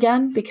temper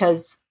again,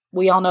 because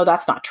we all know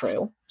that's not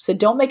true. So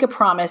don't make a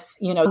promise,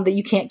 that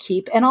you can't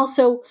keep. And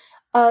also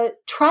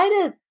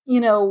try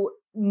to,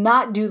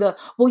 not do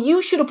well,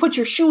 you should have put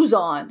your shoes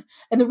on.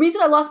 And the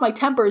reason I lost my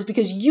temper is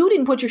because you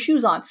didn't put your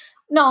shoes on.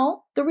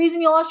 No, the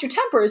reason you lost your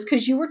temper is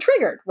because you were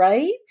triggered,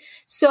 right?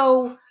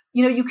 So,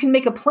 you can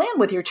make a plan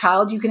with your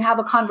child. You can have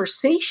a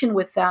conversation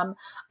with them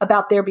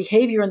about their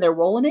behavior and their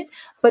role in it.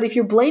 But if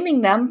you're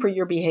blaming them for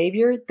your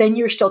behavior, then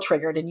you're still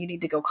triggered and you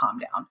need to go calm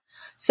down.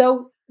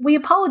 So we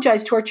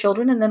apologize to our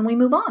children and then we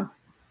move on.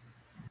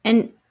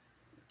 And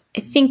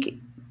I think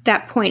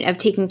that point of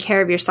taking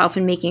care of yourself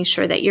and making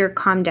sure that you're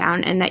calmed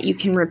down and that you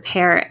can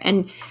repair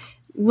and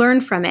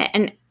learn from it,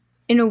 and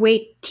in a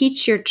way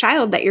teach your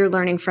child that you're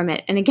learning from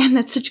it. And again,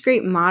 that's such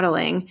great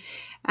modeling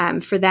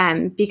for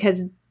them,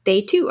 because they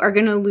too are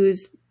going to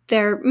lose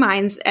their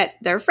minds at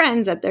their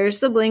friends, at their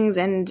siblings,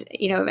 and,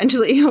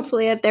 eventually,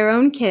 hopefully at their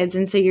own kids.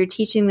 And so you're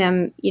teaching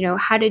them,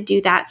 how to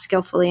do that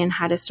skillfully and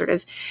how to sort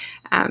of,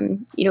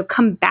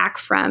 come back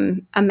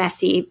from a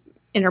messy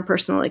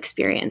interpersonal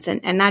experience.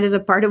 And that is a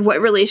part of what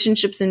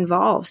relationships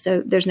involve.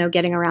 So there's no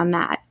getting around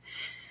that.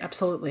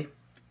 Absolutely.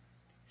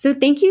 So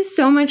thank you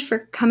so much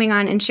for coming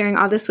on and sharing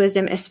all this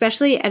wisdom,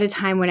 especially at a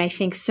time when I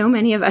think so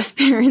many of us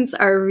parents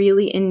are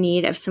really in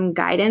need of some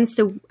guidance.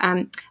 So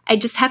I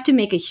just have to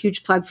make a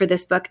huge plug for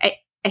this book.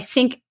 I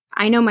think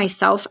I know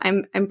myself,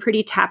 I'm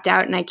pretty tapped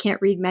out and I can't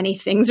read many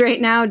things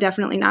right now,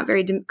 definitely not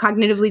very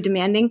cognitively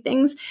demanding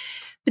things.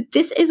 But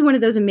this is one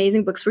of those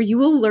amazing books where you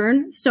will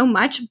learn so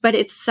much, but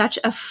it's such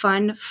a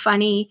fun,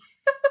 funny,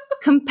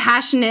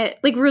 compassionate,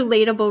 like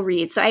relatable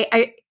read. So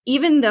I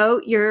even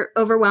though you're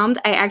overwhelmed,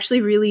 I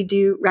actually really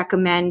do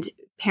recommend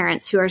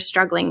parents who are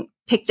struggling,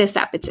 pick this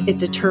up. It's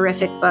a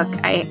terrific book.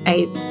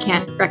 I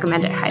can't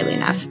recommend it highly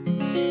enough.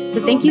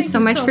 So thank you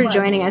so much for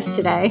joining us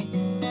today.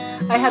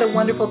 I had a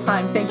wonderful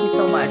time. Thank you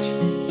so much.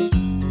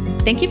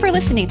 Thank you for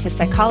listening to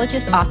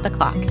Psychologist Off the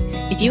Clock.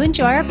 If you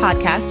enjoy our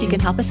podcast, you can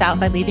help us out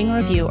by leaving a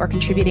review or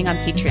contributing on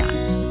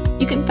Patreon.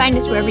 You can find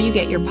us wherever you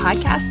get your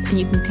podcasts, and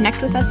you can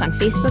connect with us on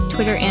Facebook,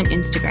 Twitter, and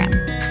Instagram.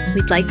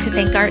 We'd like to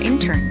thank our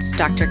interns,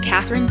 Dr.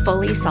 Catherine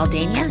Foley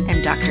Saldania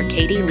and Dr.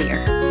 Katie Lear.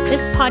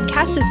 This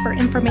podcast is for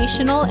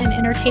informational and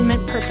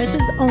entertainment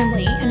purposes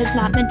only and is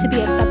not meant to be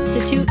a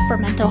substitute for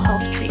mental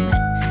health treatment.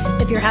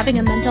 If you're having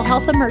a mental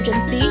health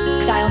emergency,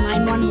 dial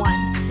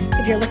 911.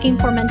 If you're looking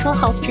for mental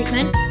health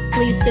treatment,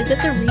 please visit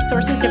the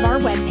resources of our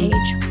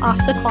webpage,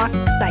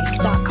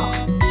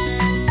 offtheclockpsych.com.